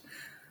course,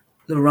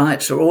 the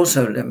rights are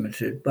also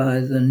limited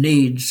by the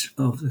needs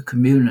of the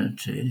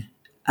community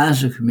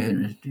as a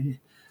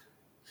community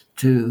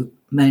to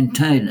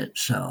maintain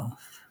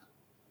itself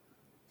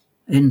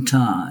in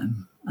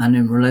time and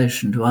in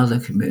relation to other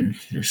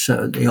communities.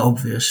 So the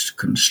obvious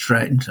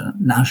constraints are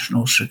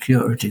national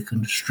security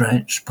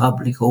constraints,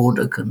 public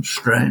order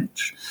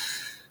constraints,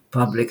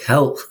 public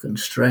health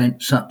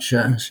constraints, such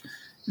as,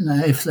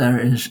 if there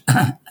is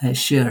a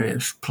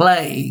serious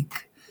plague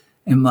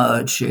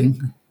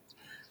emerging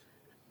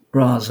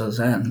rather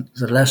than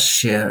the less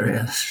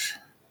serious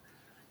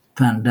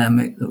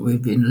pandemic that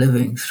we've been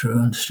living through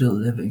and still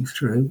living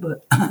through,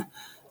 but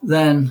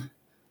then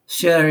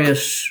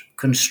serious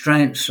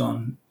constraints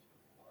on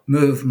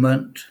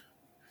movement,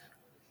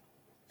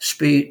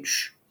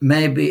 speech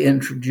may be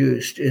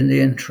introduced in the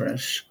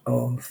interests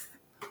of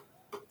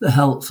the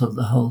health of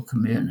the whole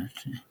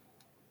community.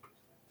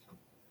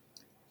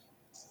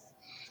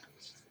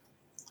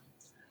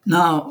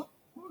 Now,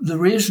 the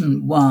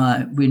reason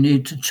why we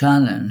need to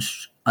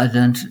challenge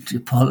identity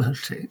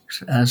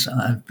politics, as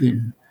I've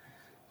been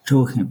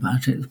talking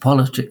about it, the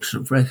politics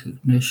of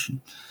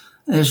recognition,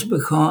 is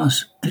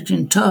because it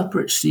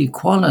interprets the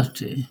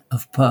equality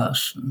of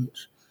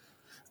persons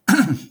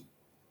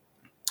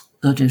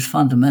that is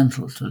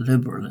fundamental to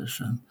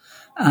liberalism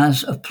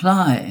as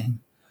applying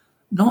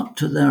not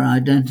to their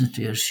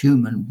identity as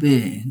human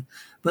being,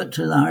 but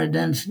to their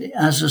identity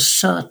as a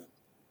certain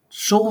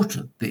sort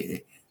of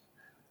being,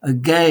 a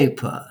gay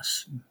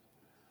person,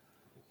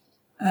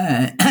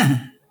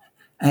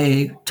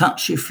 a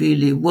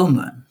touchy-feely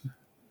woman,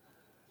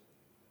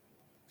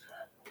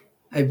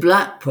 a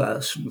black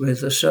person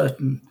with a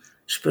certain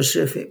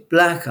specific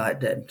black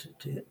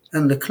identity.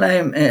 And the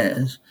claim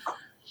is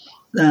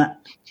that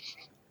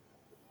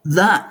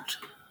that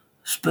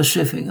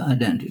specific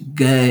identity,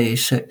 gay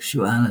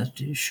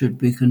sexuality, should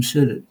be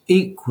considered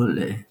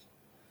equally,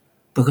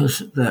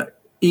 because they're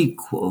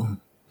equal,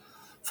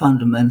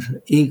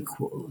 fundamental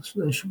equals,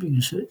 they should be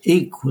considered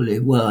equally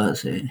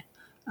worthy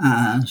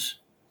as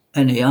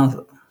any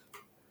other.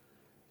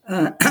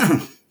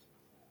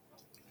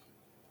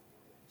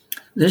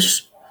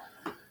 This,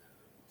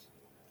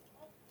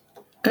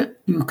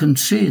 you can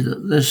see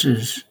that this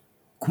is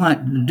quite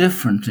a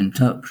different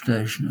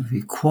interpretation of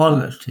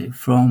equality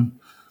from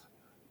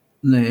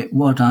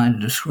what I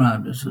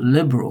described as a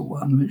liberal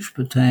one, which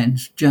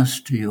pertains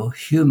just to your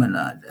human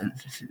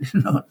identity,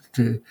 not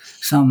to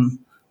some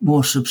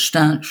more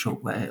substantial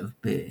way of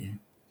being.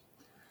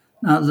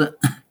 Now,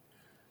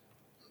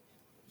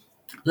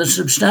 the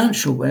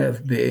substantial way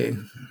of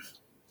being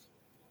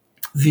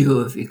view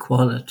of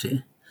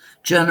equality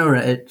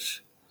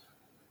generates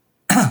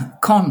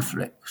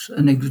conflicts.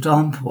 An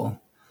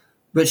example,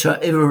 which are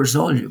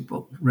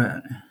irresolvable,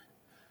 really.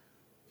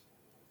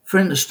 For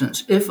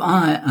instance, if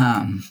I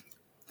am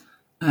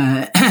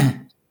a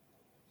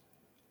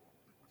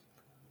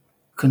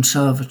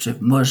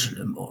conservative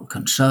Muslim or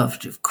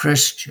conservative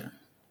Christian,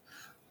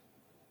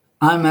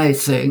 I may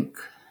think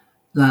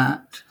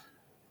that,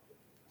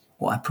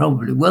 or I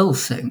probably will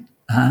think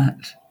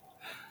that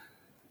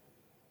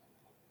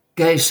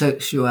gay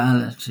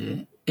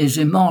sexuality is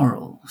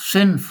immoral,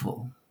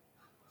 sinful.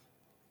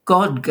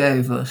 God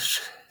gave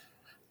us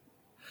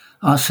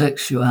our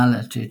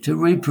sexuality to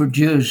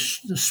reproduce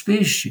the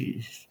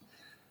species,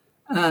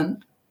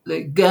 and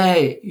the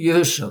gay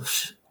use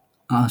of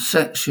our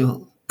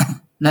sexual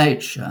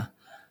nature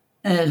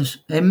is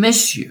a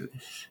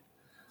misuse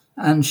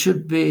and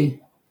should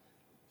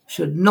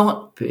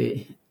not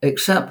be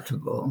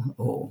acceptable,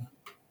 or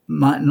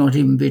might not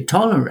even be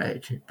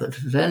tolerated. But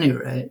at any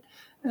rate,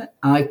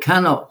 I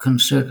cannot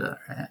consider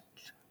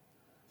it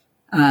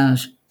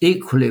as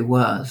equally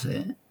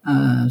worthy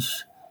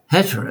as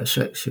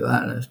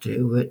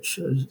heterosexuality, which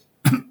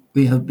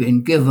we have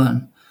been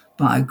given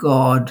by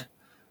God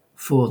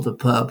for the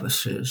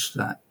purposes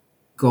that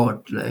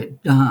God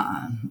laid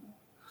down,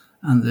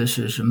 and this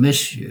is a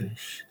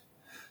misuse.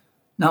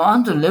 Now,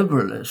 under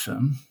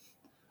liberalism,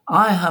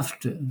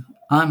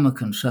 I'm a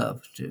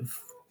conservative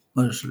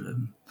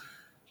Muslim,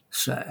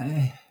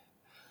 say,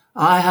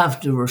 I have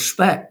to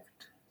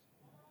respect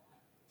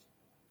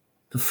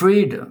the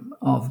freedom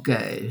of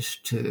gays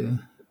to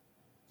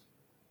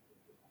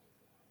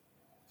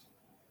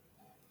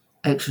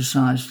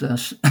exercise their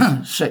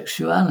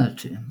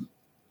sexuality.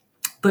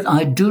 But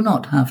I do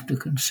not have to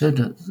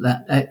consider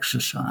that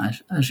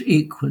exercise as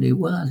equally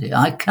worthy.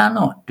 I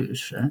cannot do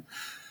so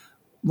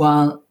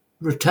while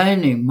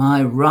retaining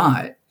my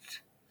right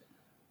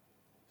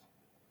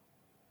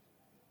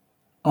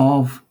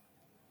of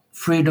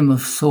freedom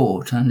of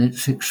thought and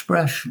its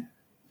expression,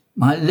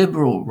 my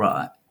liberal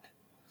right.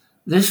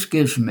 This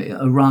gives me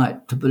a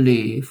right to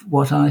believe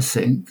what I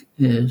think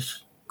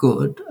is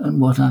good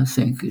and what I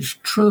think is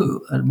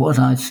true. And what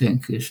I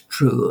think is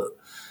true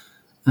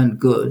and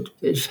good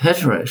is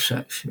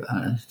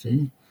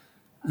heterosexuality,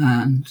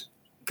 and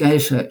gay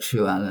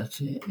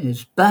sexuality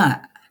is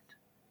bad.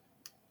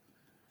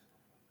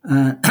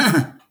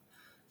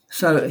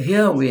 So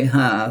here we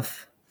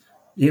have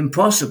the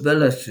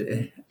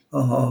impossibility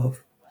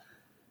of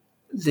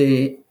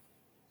the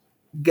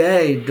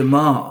gay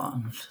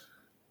demand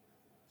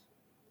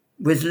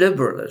with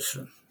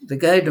liberalism. The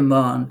gay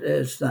demand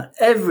is that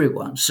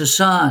everyone,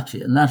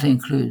 society, and that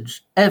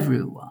includes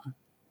everyone,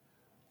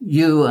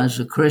 you as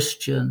a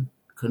Christian,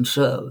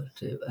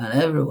 conservative, and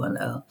everyone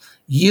else,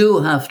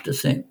 you have to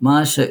think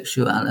my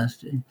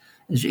sexuality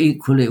is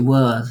equally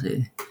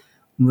worthy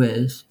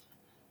with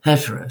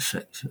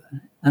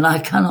heterosexuality. And I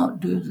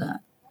cannot do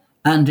that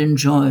and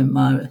enjoy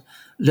my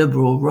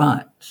liberal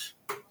rights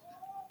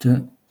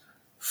to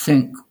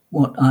think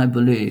what I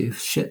believe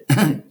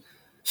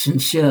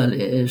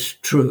sincerely is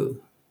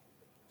true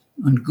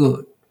and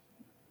good.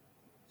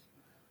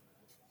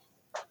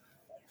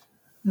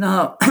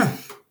 Now,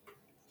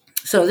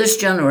 so this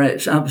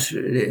generates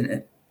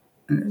absolutely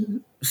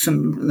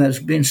there's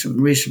been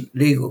some recent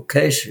legal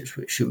cases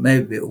which you may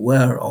be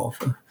aware of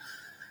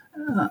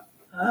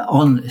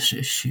on this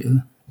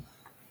issue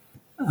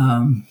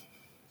to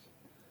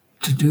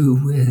do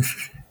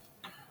with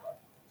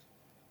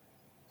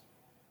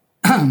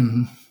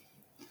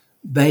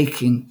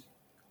baking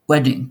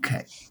wedding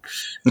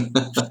cakes,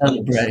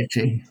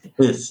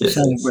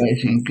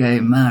 celebrating gay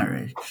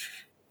marriage.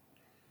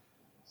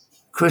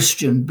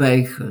 Christian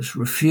bakers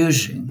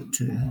refusing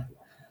to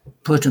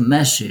put a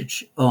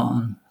message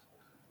on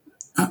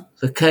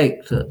the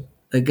cake that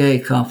a gay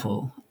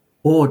couple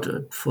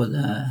ordered for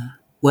their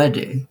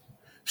wedding,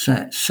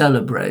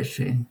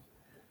 celebrating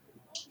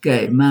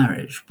gay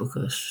marriage,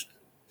 because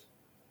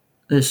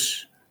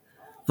this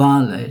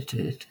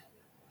violated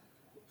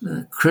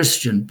the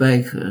Christian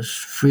bakers'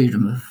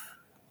 freedom of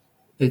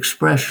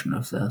expression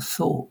of their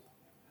thought.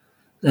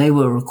 They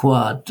were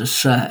required to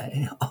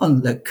say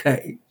on the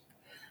cake,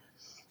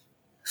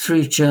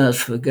 3 cheers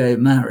for gay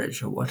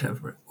marriage, or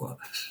whatever it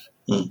was.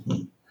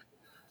 Mm-hmm.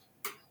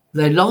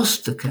 They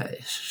lost the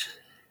case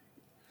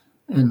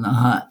in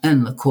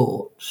the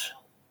courts.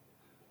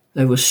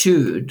 They were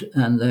sued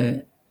and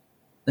they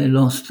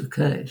lost the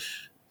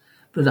case.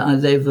 But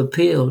they've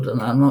appealed,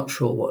 and I'm not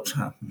sure what's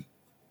happened.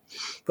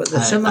 But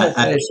the similar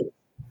case...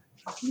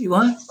 You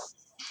what?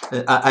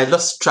 I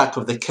lost track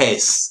of the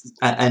case.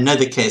 I know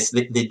the case.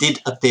 They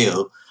did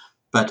appeal,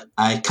 but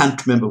I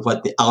can't remember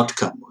what the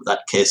outcome of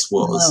that case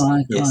was. No,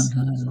 I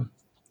can't.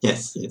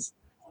 Yes.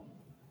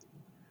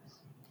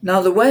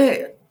 Now,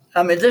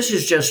 this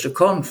is just a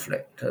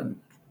conflict, and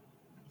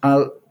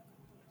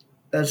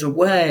there's a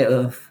way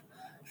of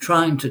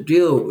trying to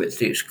deal with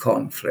these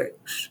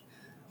conflicts,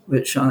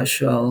 which I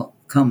shall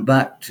come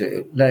back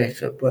to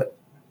later, but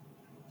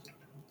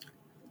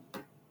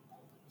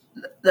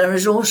there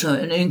is also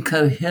an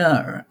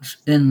incoherence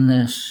in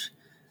this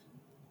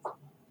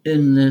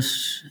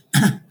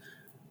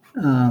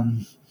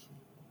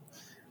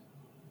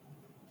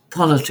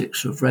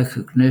politics of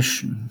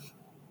recognition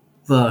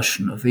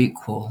version of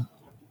equal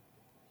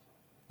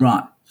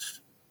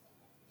rights.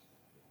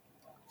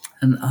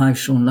 And I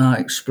shall now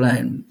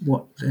explain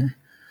what the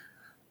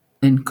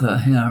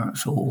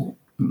incoherence, or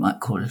you might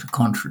call it a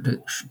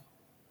contradiction.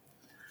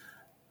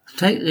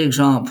 Take the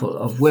example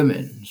of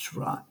women's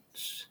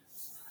rights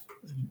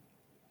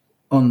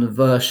on the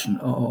version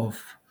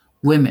of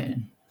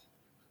women,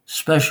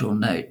 special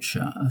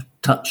nature,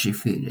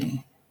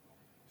 touchy-feely.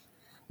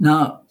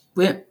 Now,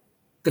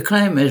 the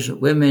claim is that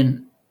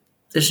women,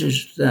 this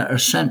is their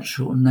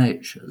essential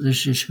nature.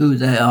 This is who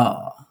they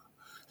are.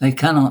 They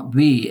cannot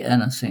be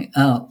anything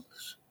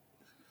else.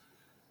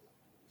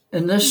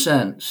 In this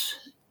sense,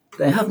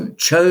 they haven't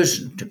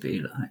chosen to be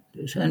like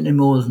this any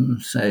more than,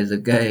 say, the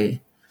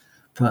gay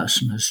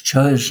person has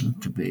chosen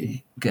to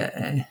be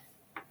gay.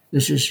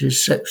 This is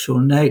his sexual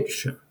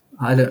nature.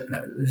 I don't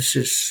know. This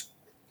is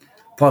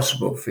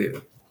possible for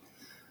you,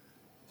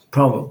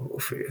 probable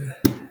for you.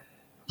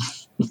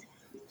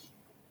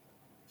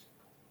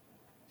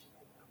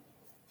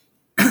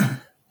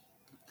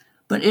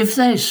 But if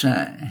they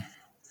say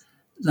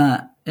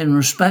that in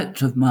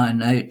respect of my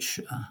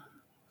nature,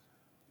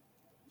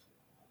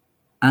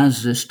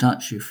 as this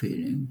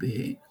touchy-feeling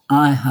being,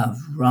 I have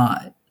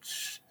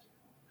rights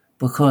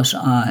because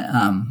I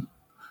am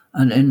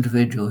an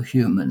individual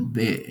human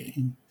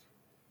being,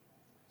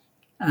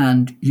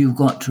 and you've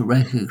got to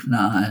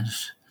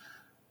recognize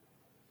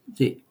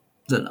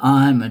that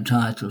I'm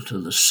entitled to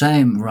the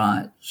same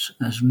rights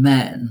as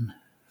men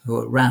who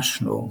are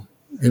rational,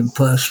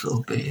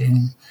 impersonal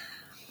beings,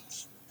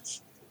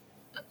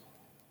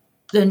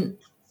 then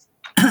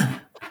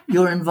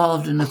you're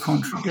involved in a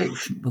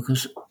contradiction,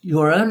 because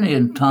you're only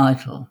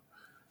entitled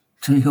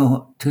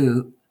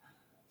to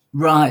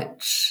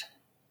rights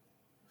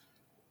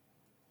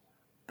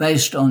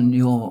based on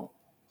your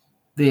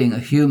being a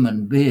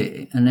human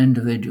being, an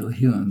individual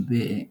human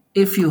being,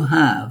 if you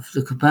have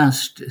the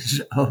capacities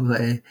of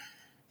an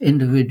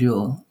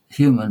individual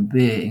human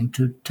being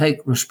to take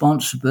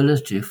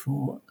responsibility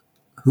for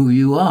who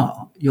you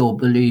are, your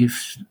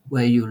beliefs,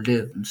 where you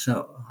live, and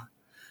so on.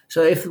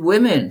 So if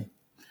women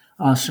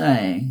are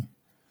saying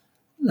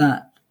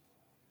that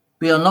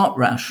we are not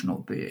rational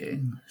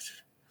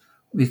beings,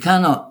 we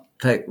cannot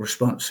take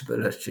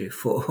responsibility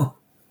for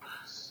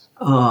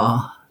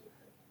our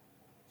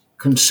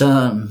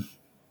concern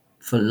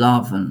for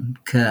love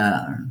and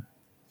care and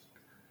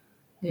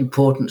the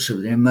importance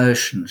of the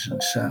emotions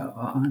and so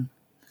on,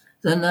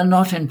 then they're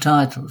not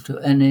entitled to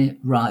any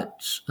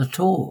rights at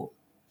all.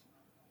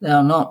 They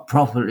are not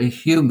properly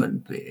human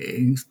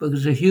beings,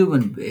 because a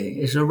human being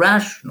is a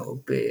rational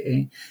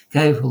being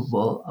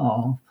capable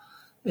of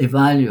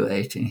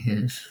evaluating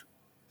his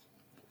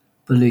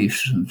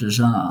beliefs and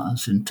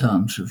desires in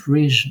terms of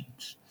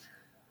reasons.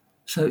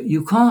 So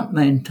you can't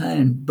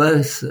maintain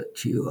both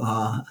that you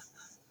are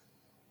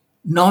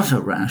not a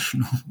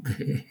rational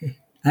being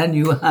and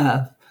you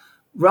have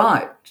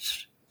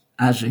rights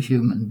as a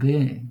human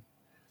being.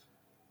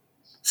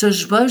 So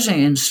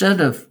supposing instead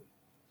of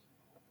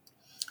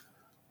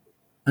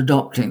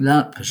adopting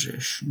that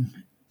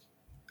position,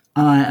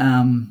 I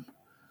am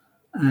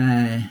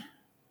a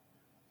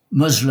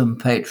Muslim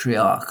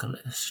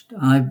patriarchalist.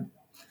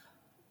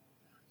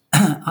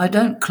 I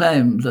don't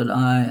claim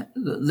that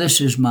this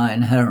is my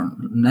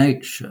inherent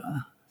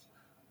nature,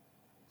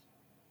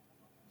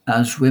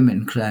 as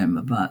women claim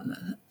about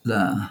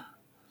the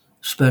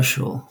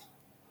special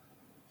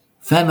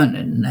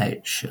feminine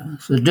nature,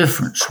 the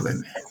difference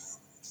women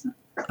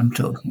I'm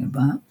talking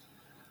about.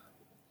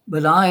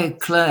 But I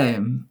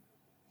claim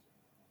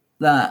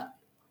that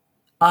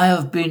I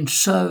have been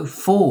so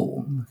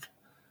formed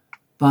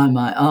by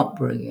my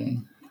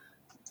upbringing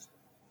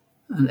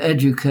and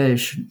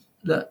education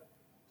that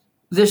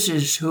this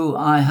is who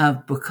I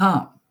have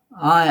become.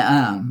 I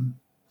am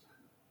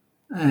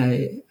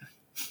a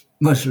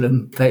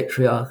Muslim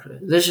patriarchal.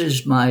 This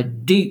is my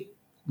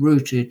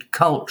deep-rooted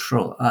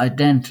cultural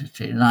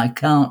identity, and I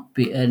can't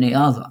be any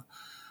other.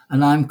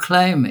 And I'm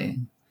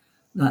claiming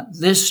that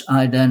this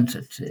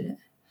identity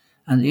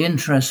and the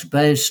interest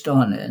based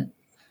on it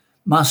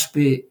must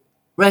be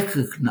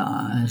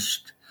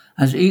recognized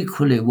as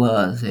equally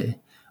worthy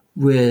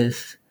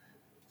with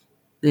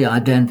the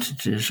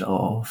identities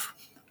of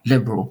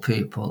liberal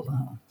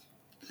people,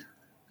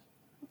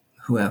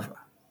 whoever.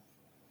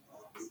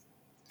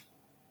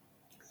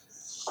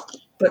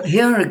 But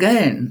here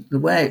again, the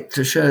way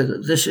to show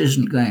that this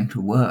isn't going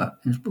to work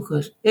is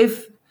because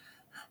if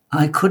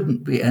I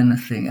couldn't be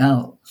anything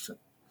else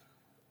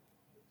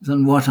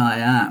than what I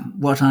am,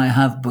 what I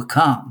have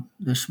become,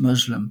 this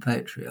Muslim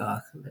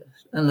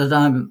patriarchalist, and that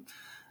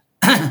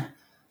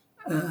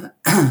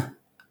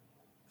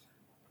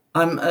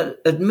I'm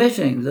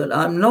admitting that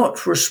I'm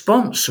not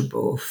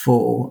responsible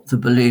for the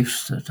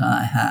beliefs that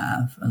I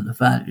have and the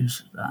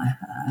values that I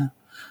have.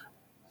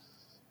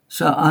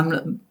 So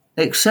I'm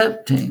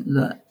accepting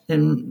that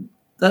in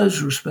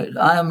those respects,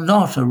 I am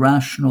not a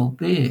rational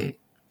being.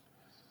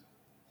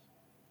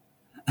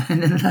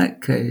 And in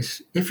that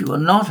case, if you are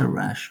not a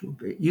rational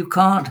being, you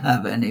can't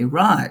have any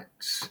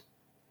rights.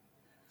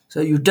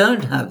 So you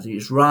don't have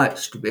these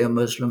rights to be a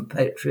Muslim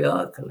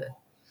patriarchalist.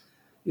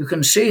 you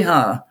can see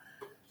how,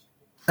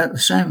 at the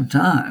same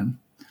time,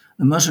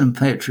 the Muslim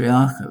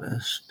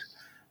patriarchalist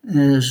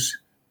is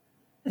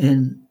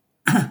in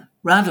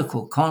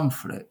radical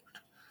conflict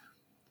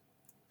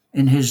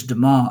in his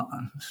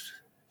demands,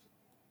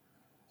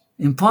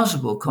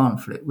 impossible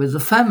conflict with the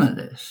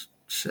feminists.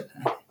 The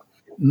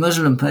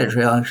Muslim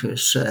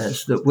patriarchalist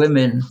says that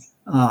women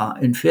are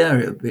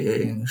inferior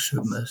beings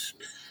who must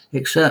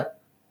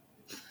accept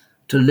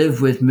to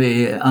live with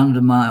me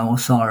under my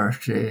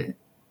authority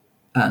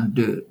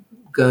and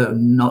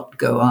not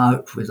go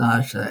out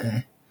without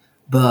a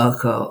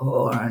burqa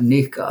or a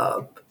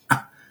niqab,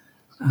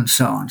 and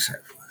so on and so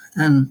forth.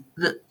 And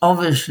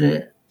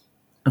obviously,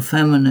 a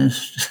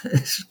feminist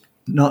is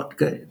not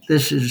good.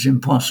 This is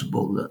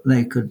impossible that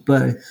they could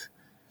both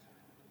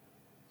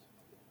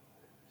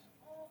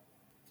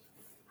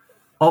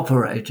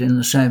operate in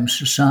the same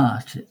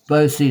society.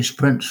 Both these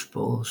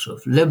principles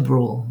of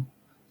liberal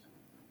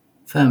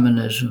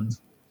feminism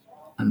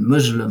and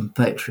Muslim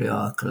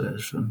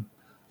patriarchalism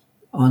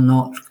are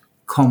not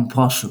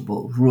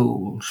compossible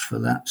rules for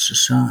that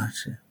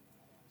society.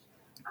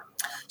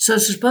 So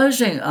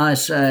supposing I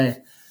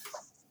say,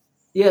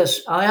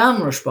 yes, I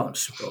am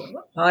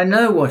responsible. I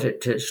know what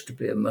it is to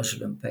be a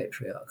Muslim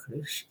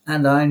patriarchalist,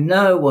 and I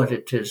know what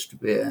it is to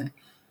be a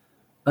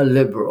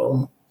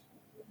liberal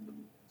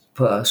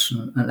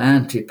person, an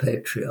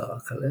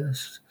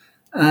anti-patriarchalist,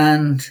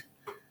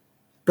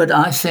 but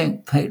I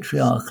think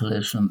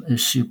patriarchalism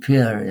is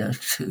superior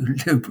to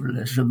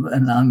liberalism,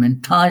 and I'm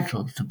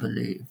entitled to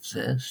believe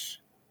this.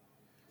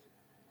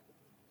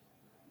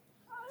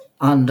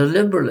 Under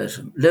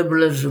liberalism,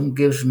 liberalism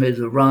gives me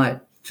the right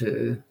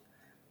to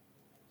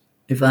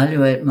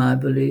evaluate my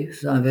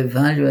beliefs. I've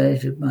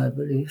evaluated my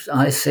beliefs.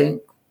 I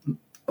think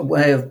a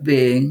way of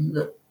being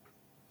that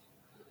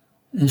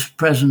is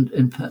present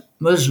in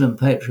Muslim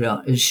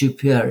patriarchy is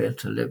superior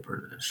to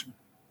liberalism.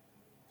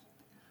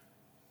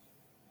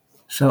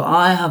 So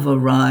I have a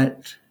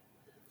right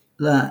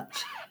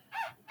that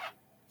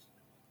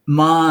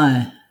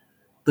my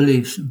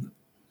beliefs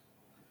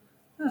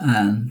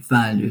and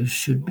values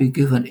should be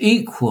given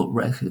equal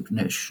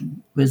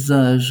recognition with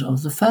those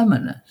of the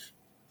feminists.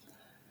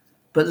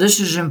 But this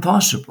is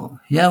impossible.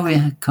 Here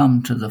we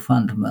come to the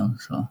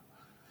fundamental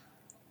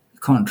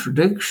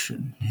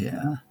contradiction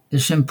here.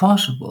 It's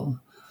impossible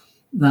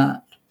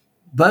that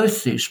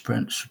both these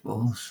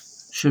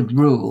principles should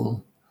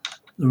rule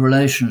the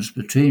relations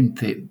between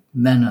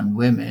men and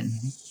women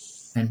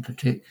in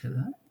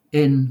particular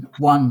in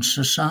one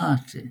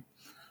society.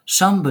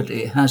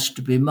 Somebody has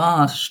to be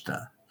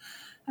master.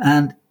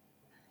 And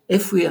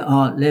if we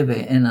are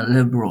living in a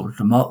liberal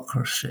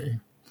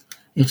democracy,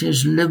 it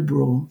is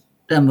liberal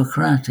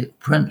democratic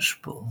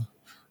principles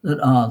that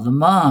are the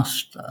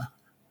master,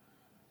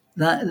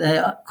 that they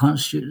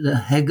constitute the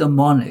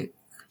hegemonic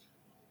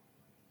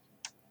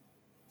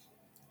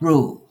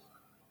rule.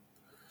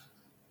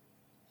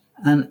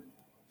 And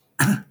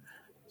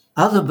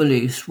other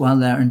beliefs, while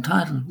they're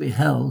entitled to be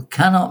held,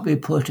 cannot be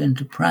put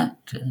into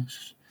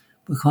practice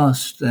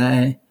because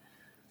they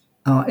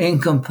are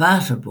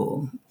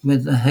incompatible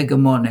with the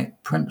hegemonic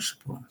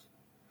principle.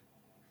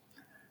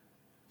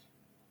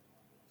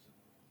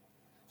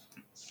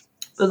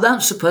 But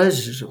that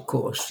supposes, of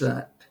course,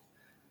 that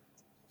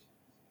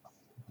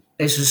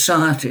a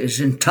society is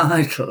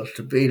entitled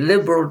to be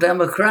liberal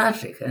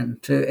democratic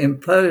and to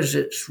impose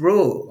its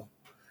rule,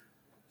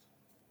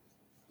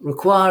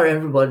 require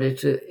everybody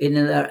to, in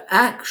their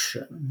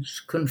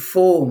actions,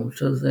 conform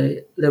to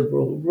the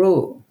liberal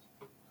rule.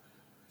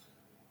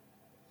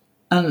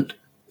 And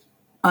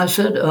I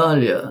said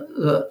earlier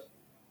that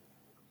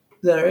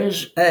there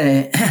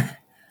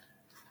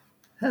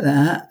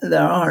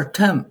are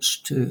attempts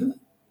to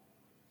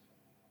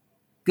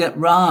get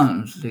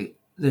round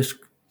this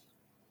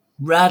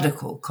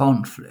radical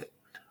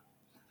conflict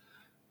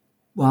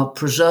while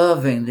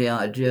preserving the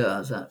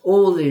idea that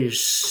all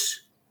these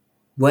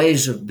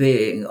ways of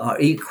being are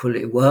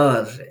equally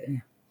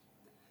worthy,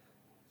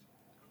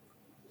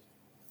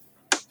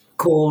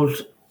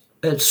 called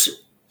its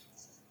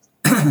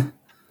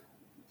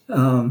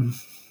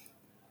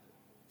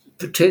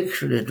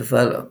particularly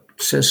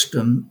developed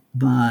system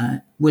by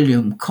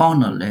William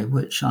Connolly,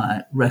 which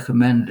I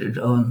recommended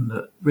on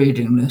the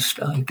reading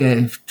list I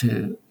gave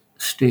to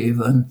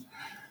Stephen.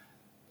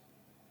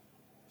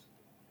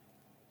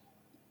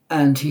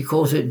 And he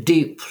called it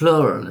deep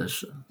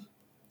pluralism.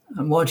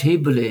 And what he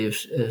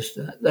believes is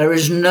that there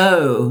is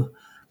no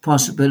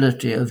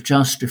possibility of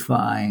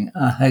justifying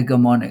a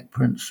hegemonic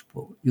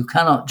principle. You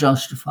cannot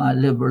justify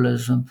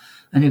liberalism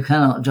and you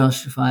cannot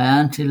justify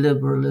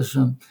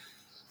anti-liberalism.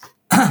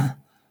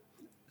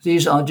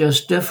 These are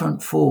just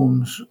different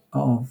forms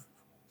of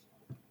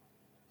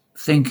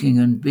thinking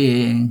and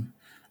being,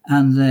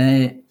 and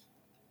they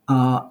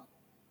are,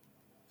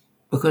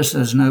 because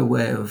there's no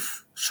way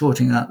of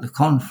sorting out the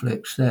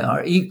conflicts, they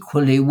are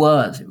equally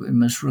worthy. We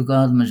must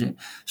regard them as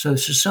so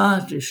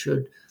society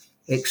should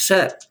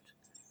accept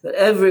that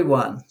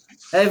everyone,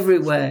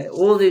 everywhere,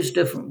 all these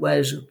different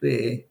ways of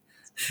being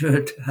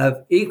should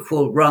have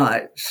equal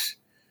rights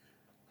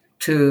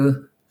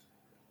to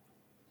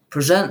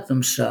present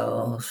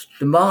themselves,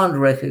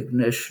 demand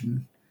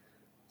recognition,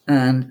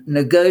 and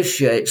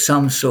negotiate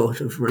some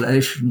sort of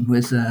relation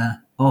with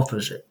their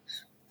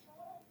opposites.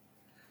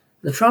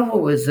 The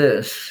trouble with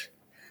this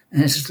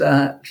is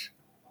that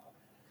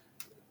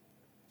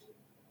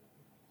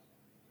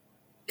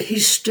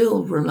he's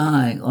still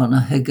relying on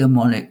a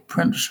hegemonic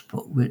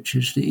principle, which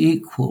is the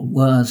equal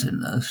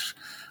worthiness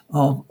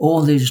of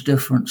all these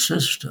different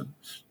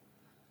systems.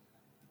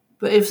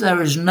 But if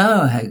there is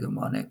no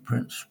hegemonic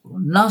principle,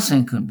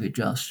 nothing can be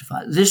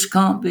justified. This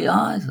can't be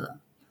either.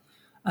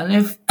 And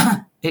if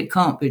it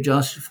can't be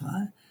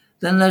justified,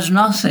 then there's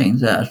nothing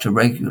there to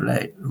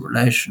regulate the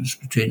relations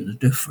between the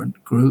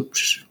different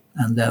groups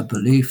and their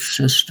belief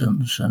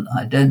systems and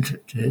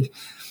identities.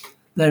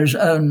 There's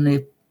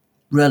only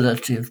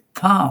relative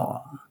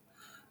power,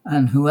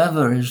 and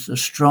whoever is the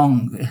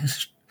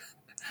strongest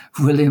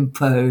will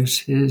impose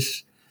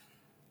his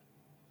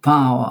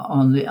power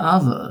on the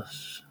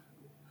others.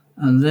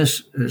 And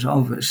this is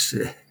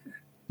obviously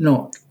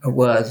not a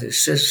worthy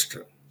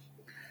system.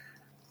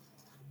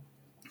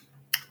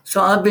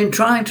 So I've been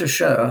trying to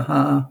show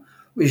how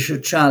we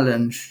should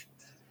challenge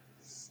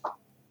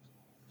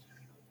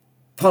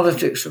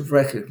politics of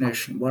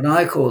recognition, what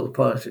I call the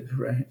politics of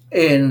recognition,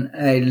 in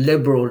a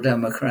liberal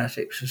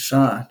democratic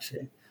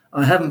society.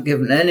 I haven't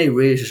given any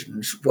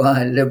reasons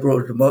why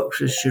liberal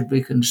democracies should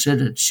be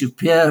considered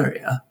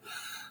superior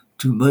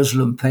to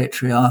Muslim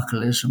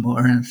patriarchalism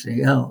or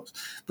anything else.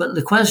 But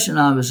the question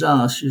I was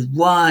asked is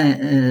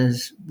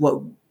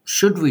what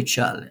should we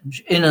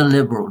challenge in a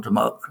liberal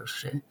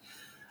democracy?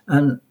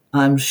 And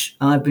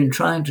I've been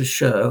trying to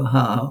show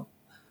how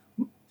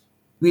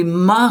we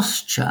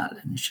must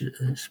challenge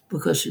this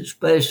because it's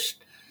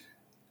based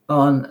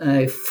on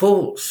a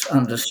false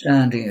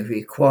understanding of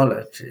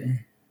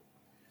equality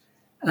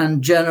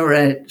and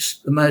generates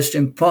the most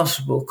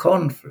impossible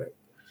conflict.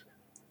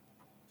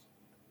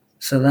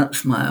 So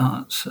that's my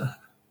answer,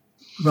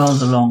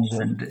 rather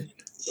long-winded.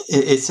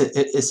 It's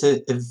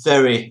a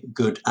very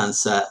good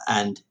answer,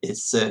 and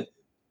it's a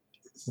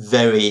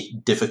very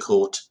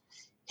difficult,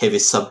 heavy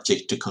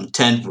subject to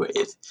contend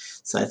with.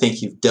 So I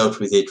think you've dealt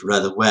with it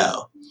rather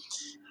well.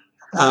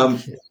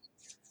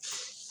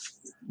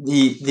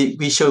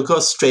 We shall go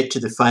straight to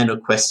the final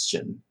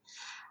question.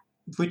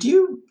 Would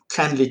you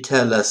kindly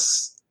tell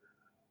us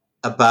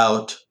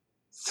about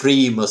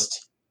 3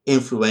 most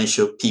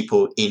influential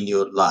people in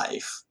your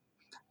life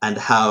and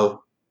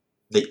how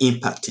they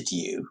impacted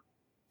you?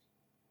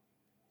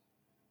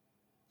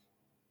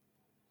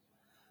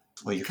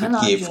 Or you could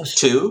give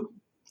 2.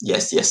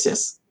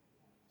 Yes.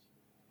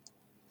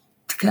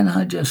 Can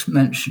I just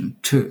mention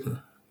 2?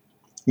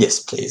 Yes,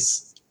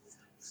 please.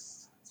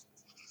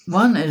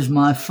 One is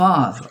my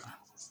father.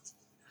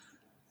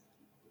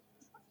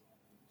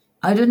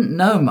 I didn't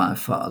know my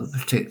father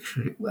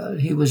particularly well.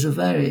 He was a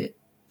very,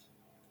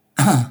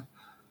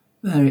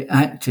 very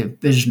active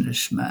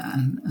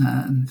businessman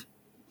and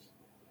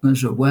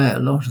was away a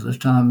lot of the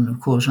time. And of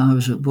course, I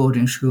was at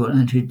boarding school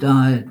and he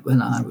died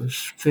when I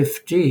was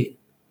 15.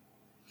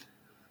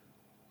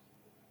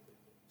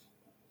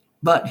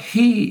 But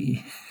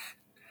he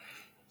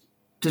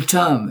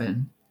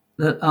determined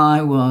that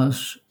I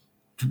was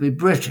to be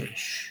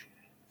British.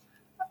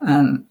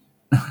 And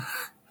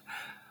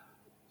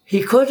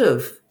he could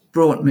have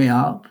brought me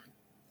up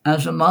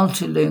as a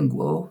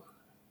multilingual,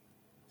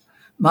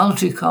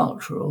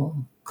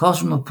 multicultural,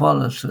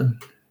 cosmopolitan,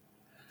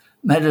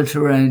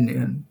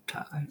 Mediterranean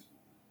type.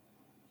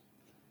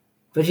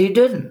 But he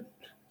didn't.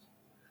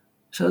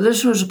 So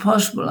this was a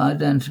possible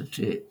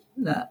identity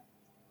that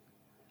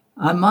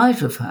I might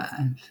have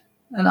had,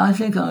 and I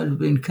think I would have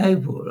been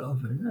capable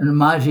of it, and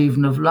might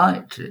even have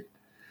liked it,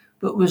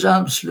 but was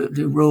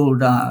absolutely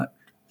ruled out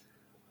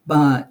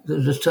by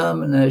the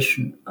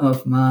determination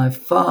of my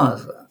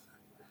father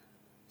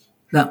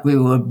that we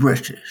were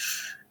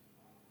British.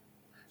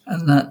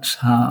 And that's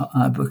how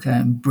I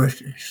became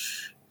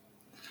British.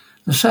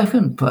 The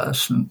second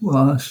person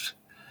was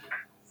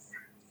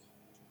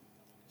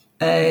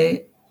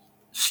a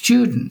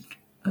student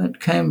at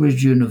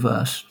Cambridge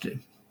University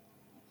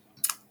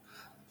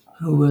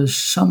who was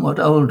somewhat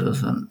older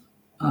than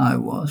I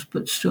was,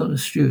 but still a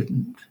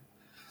student,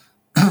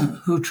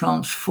 who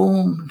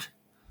transformed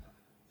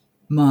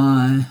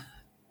my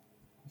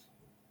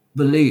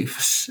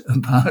beliefs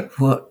about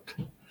what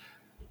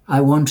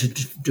I wanted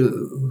to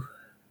do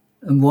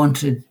and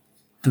wanted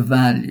to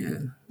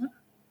value.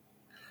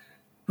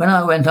 When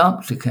I went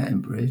up to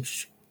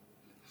Cambridge,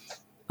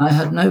 I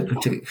had no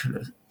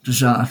particular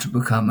desire to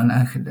become an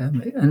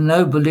academic and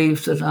no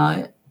belief that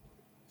I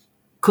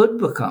could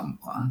become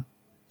one.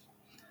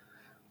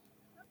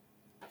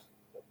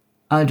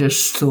 I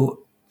just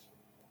thought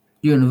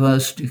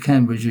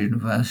Cambridge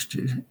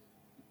University,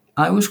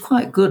 I was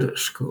quite good at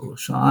school,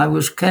 so I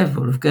was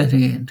capable of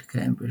getting into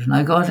Cambridge, and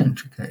I got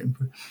into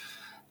Cambridge.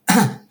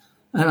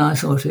 And I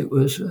thought it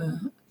was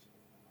an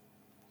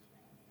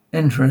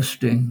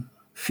interesting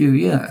few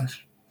years.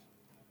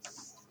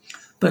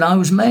 But I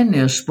was mainly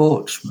a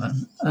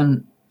sportsman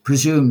and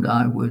presumed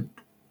I would,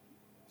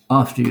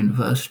 after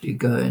university,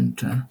 go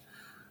into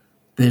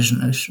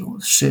business or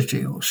the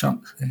city or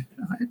something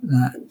like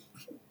that.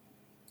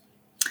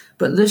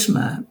 But this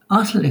man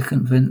utterly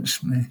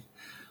convinced me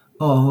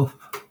of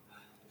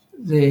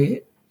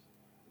the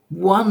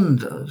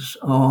wonders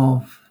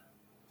of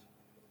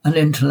an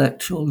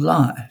intellectual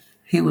life.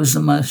 He was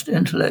the most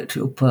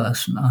intellectual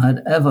person I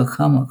had ever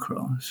come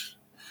across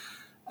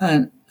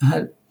and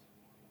had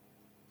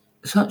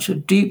such a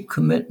deep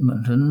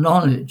commitment and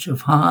knowledge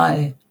of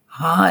high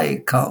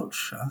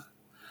culture,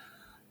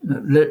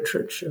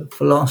 literature,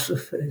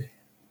 philosophy.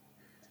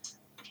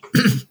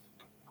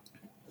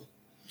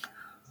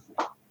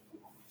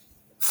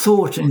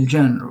 Thought in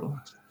general,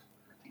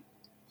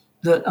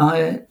 that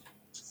I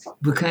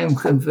became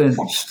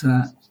convinced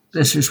that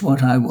this is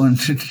what I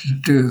wanted to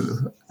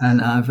do,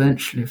 and I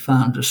eventually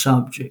found a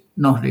subject,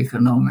 not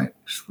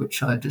economics,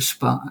 which I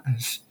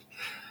despised,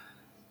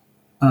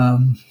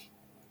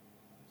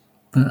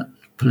 but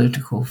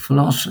political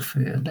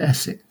philosophy and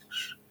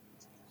ethics,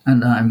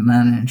 and I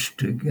managed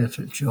to get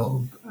a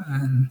job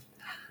and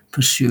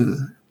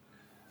pursue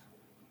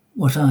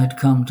what I'd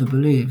come to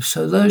believe.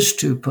 So those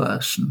two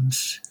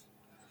persons,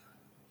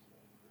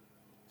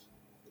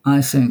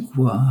 I think,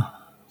 were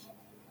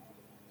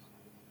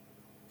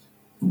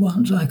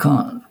ones. I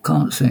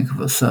can't think of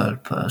a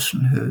third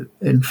person who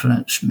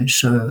influenced me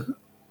so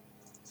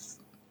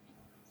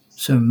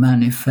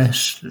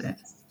manifestly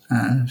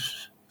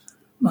as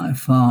my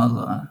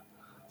father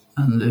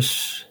and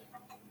this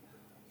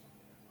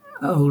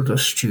older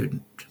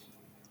student.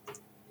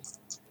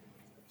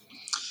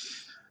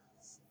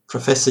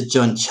 Professor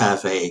John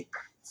Chavey,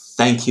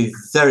 thank you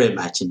very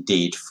much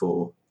indeed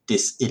for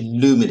this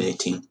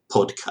illuminating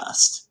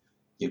podcast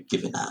you've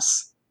given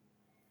us.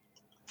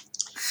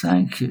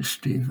 Thank you,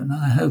 Stephen.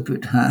 I hope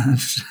it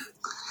has.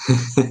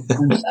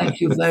 And thank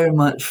you very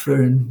much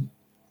for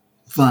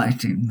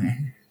inviting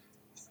me.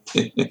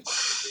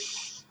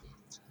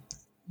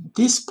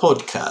 This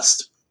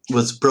podcast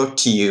was brought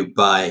to you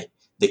by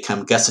the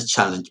Kamgasa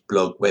Challenge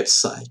blog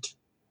website.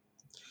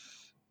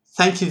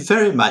 Thank you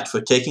very much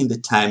for taking the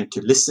time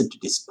to listen to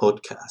this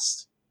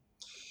podcast.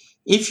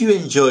 If you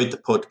enjoyed the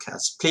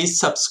podcast, please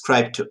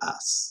subscribe to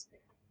us.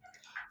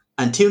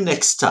 Until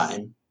next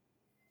time,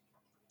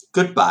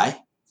 goodbye.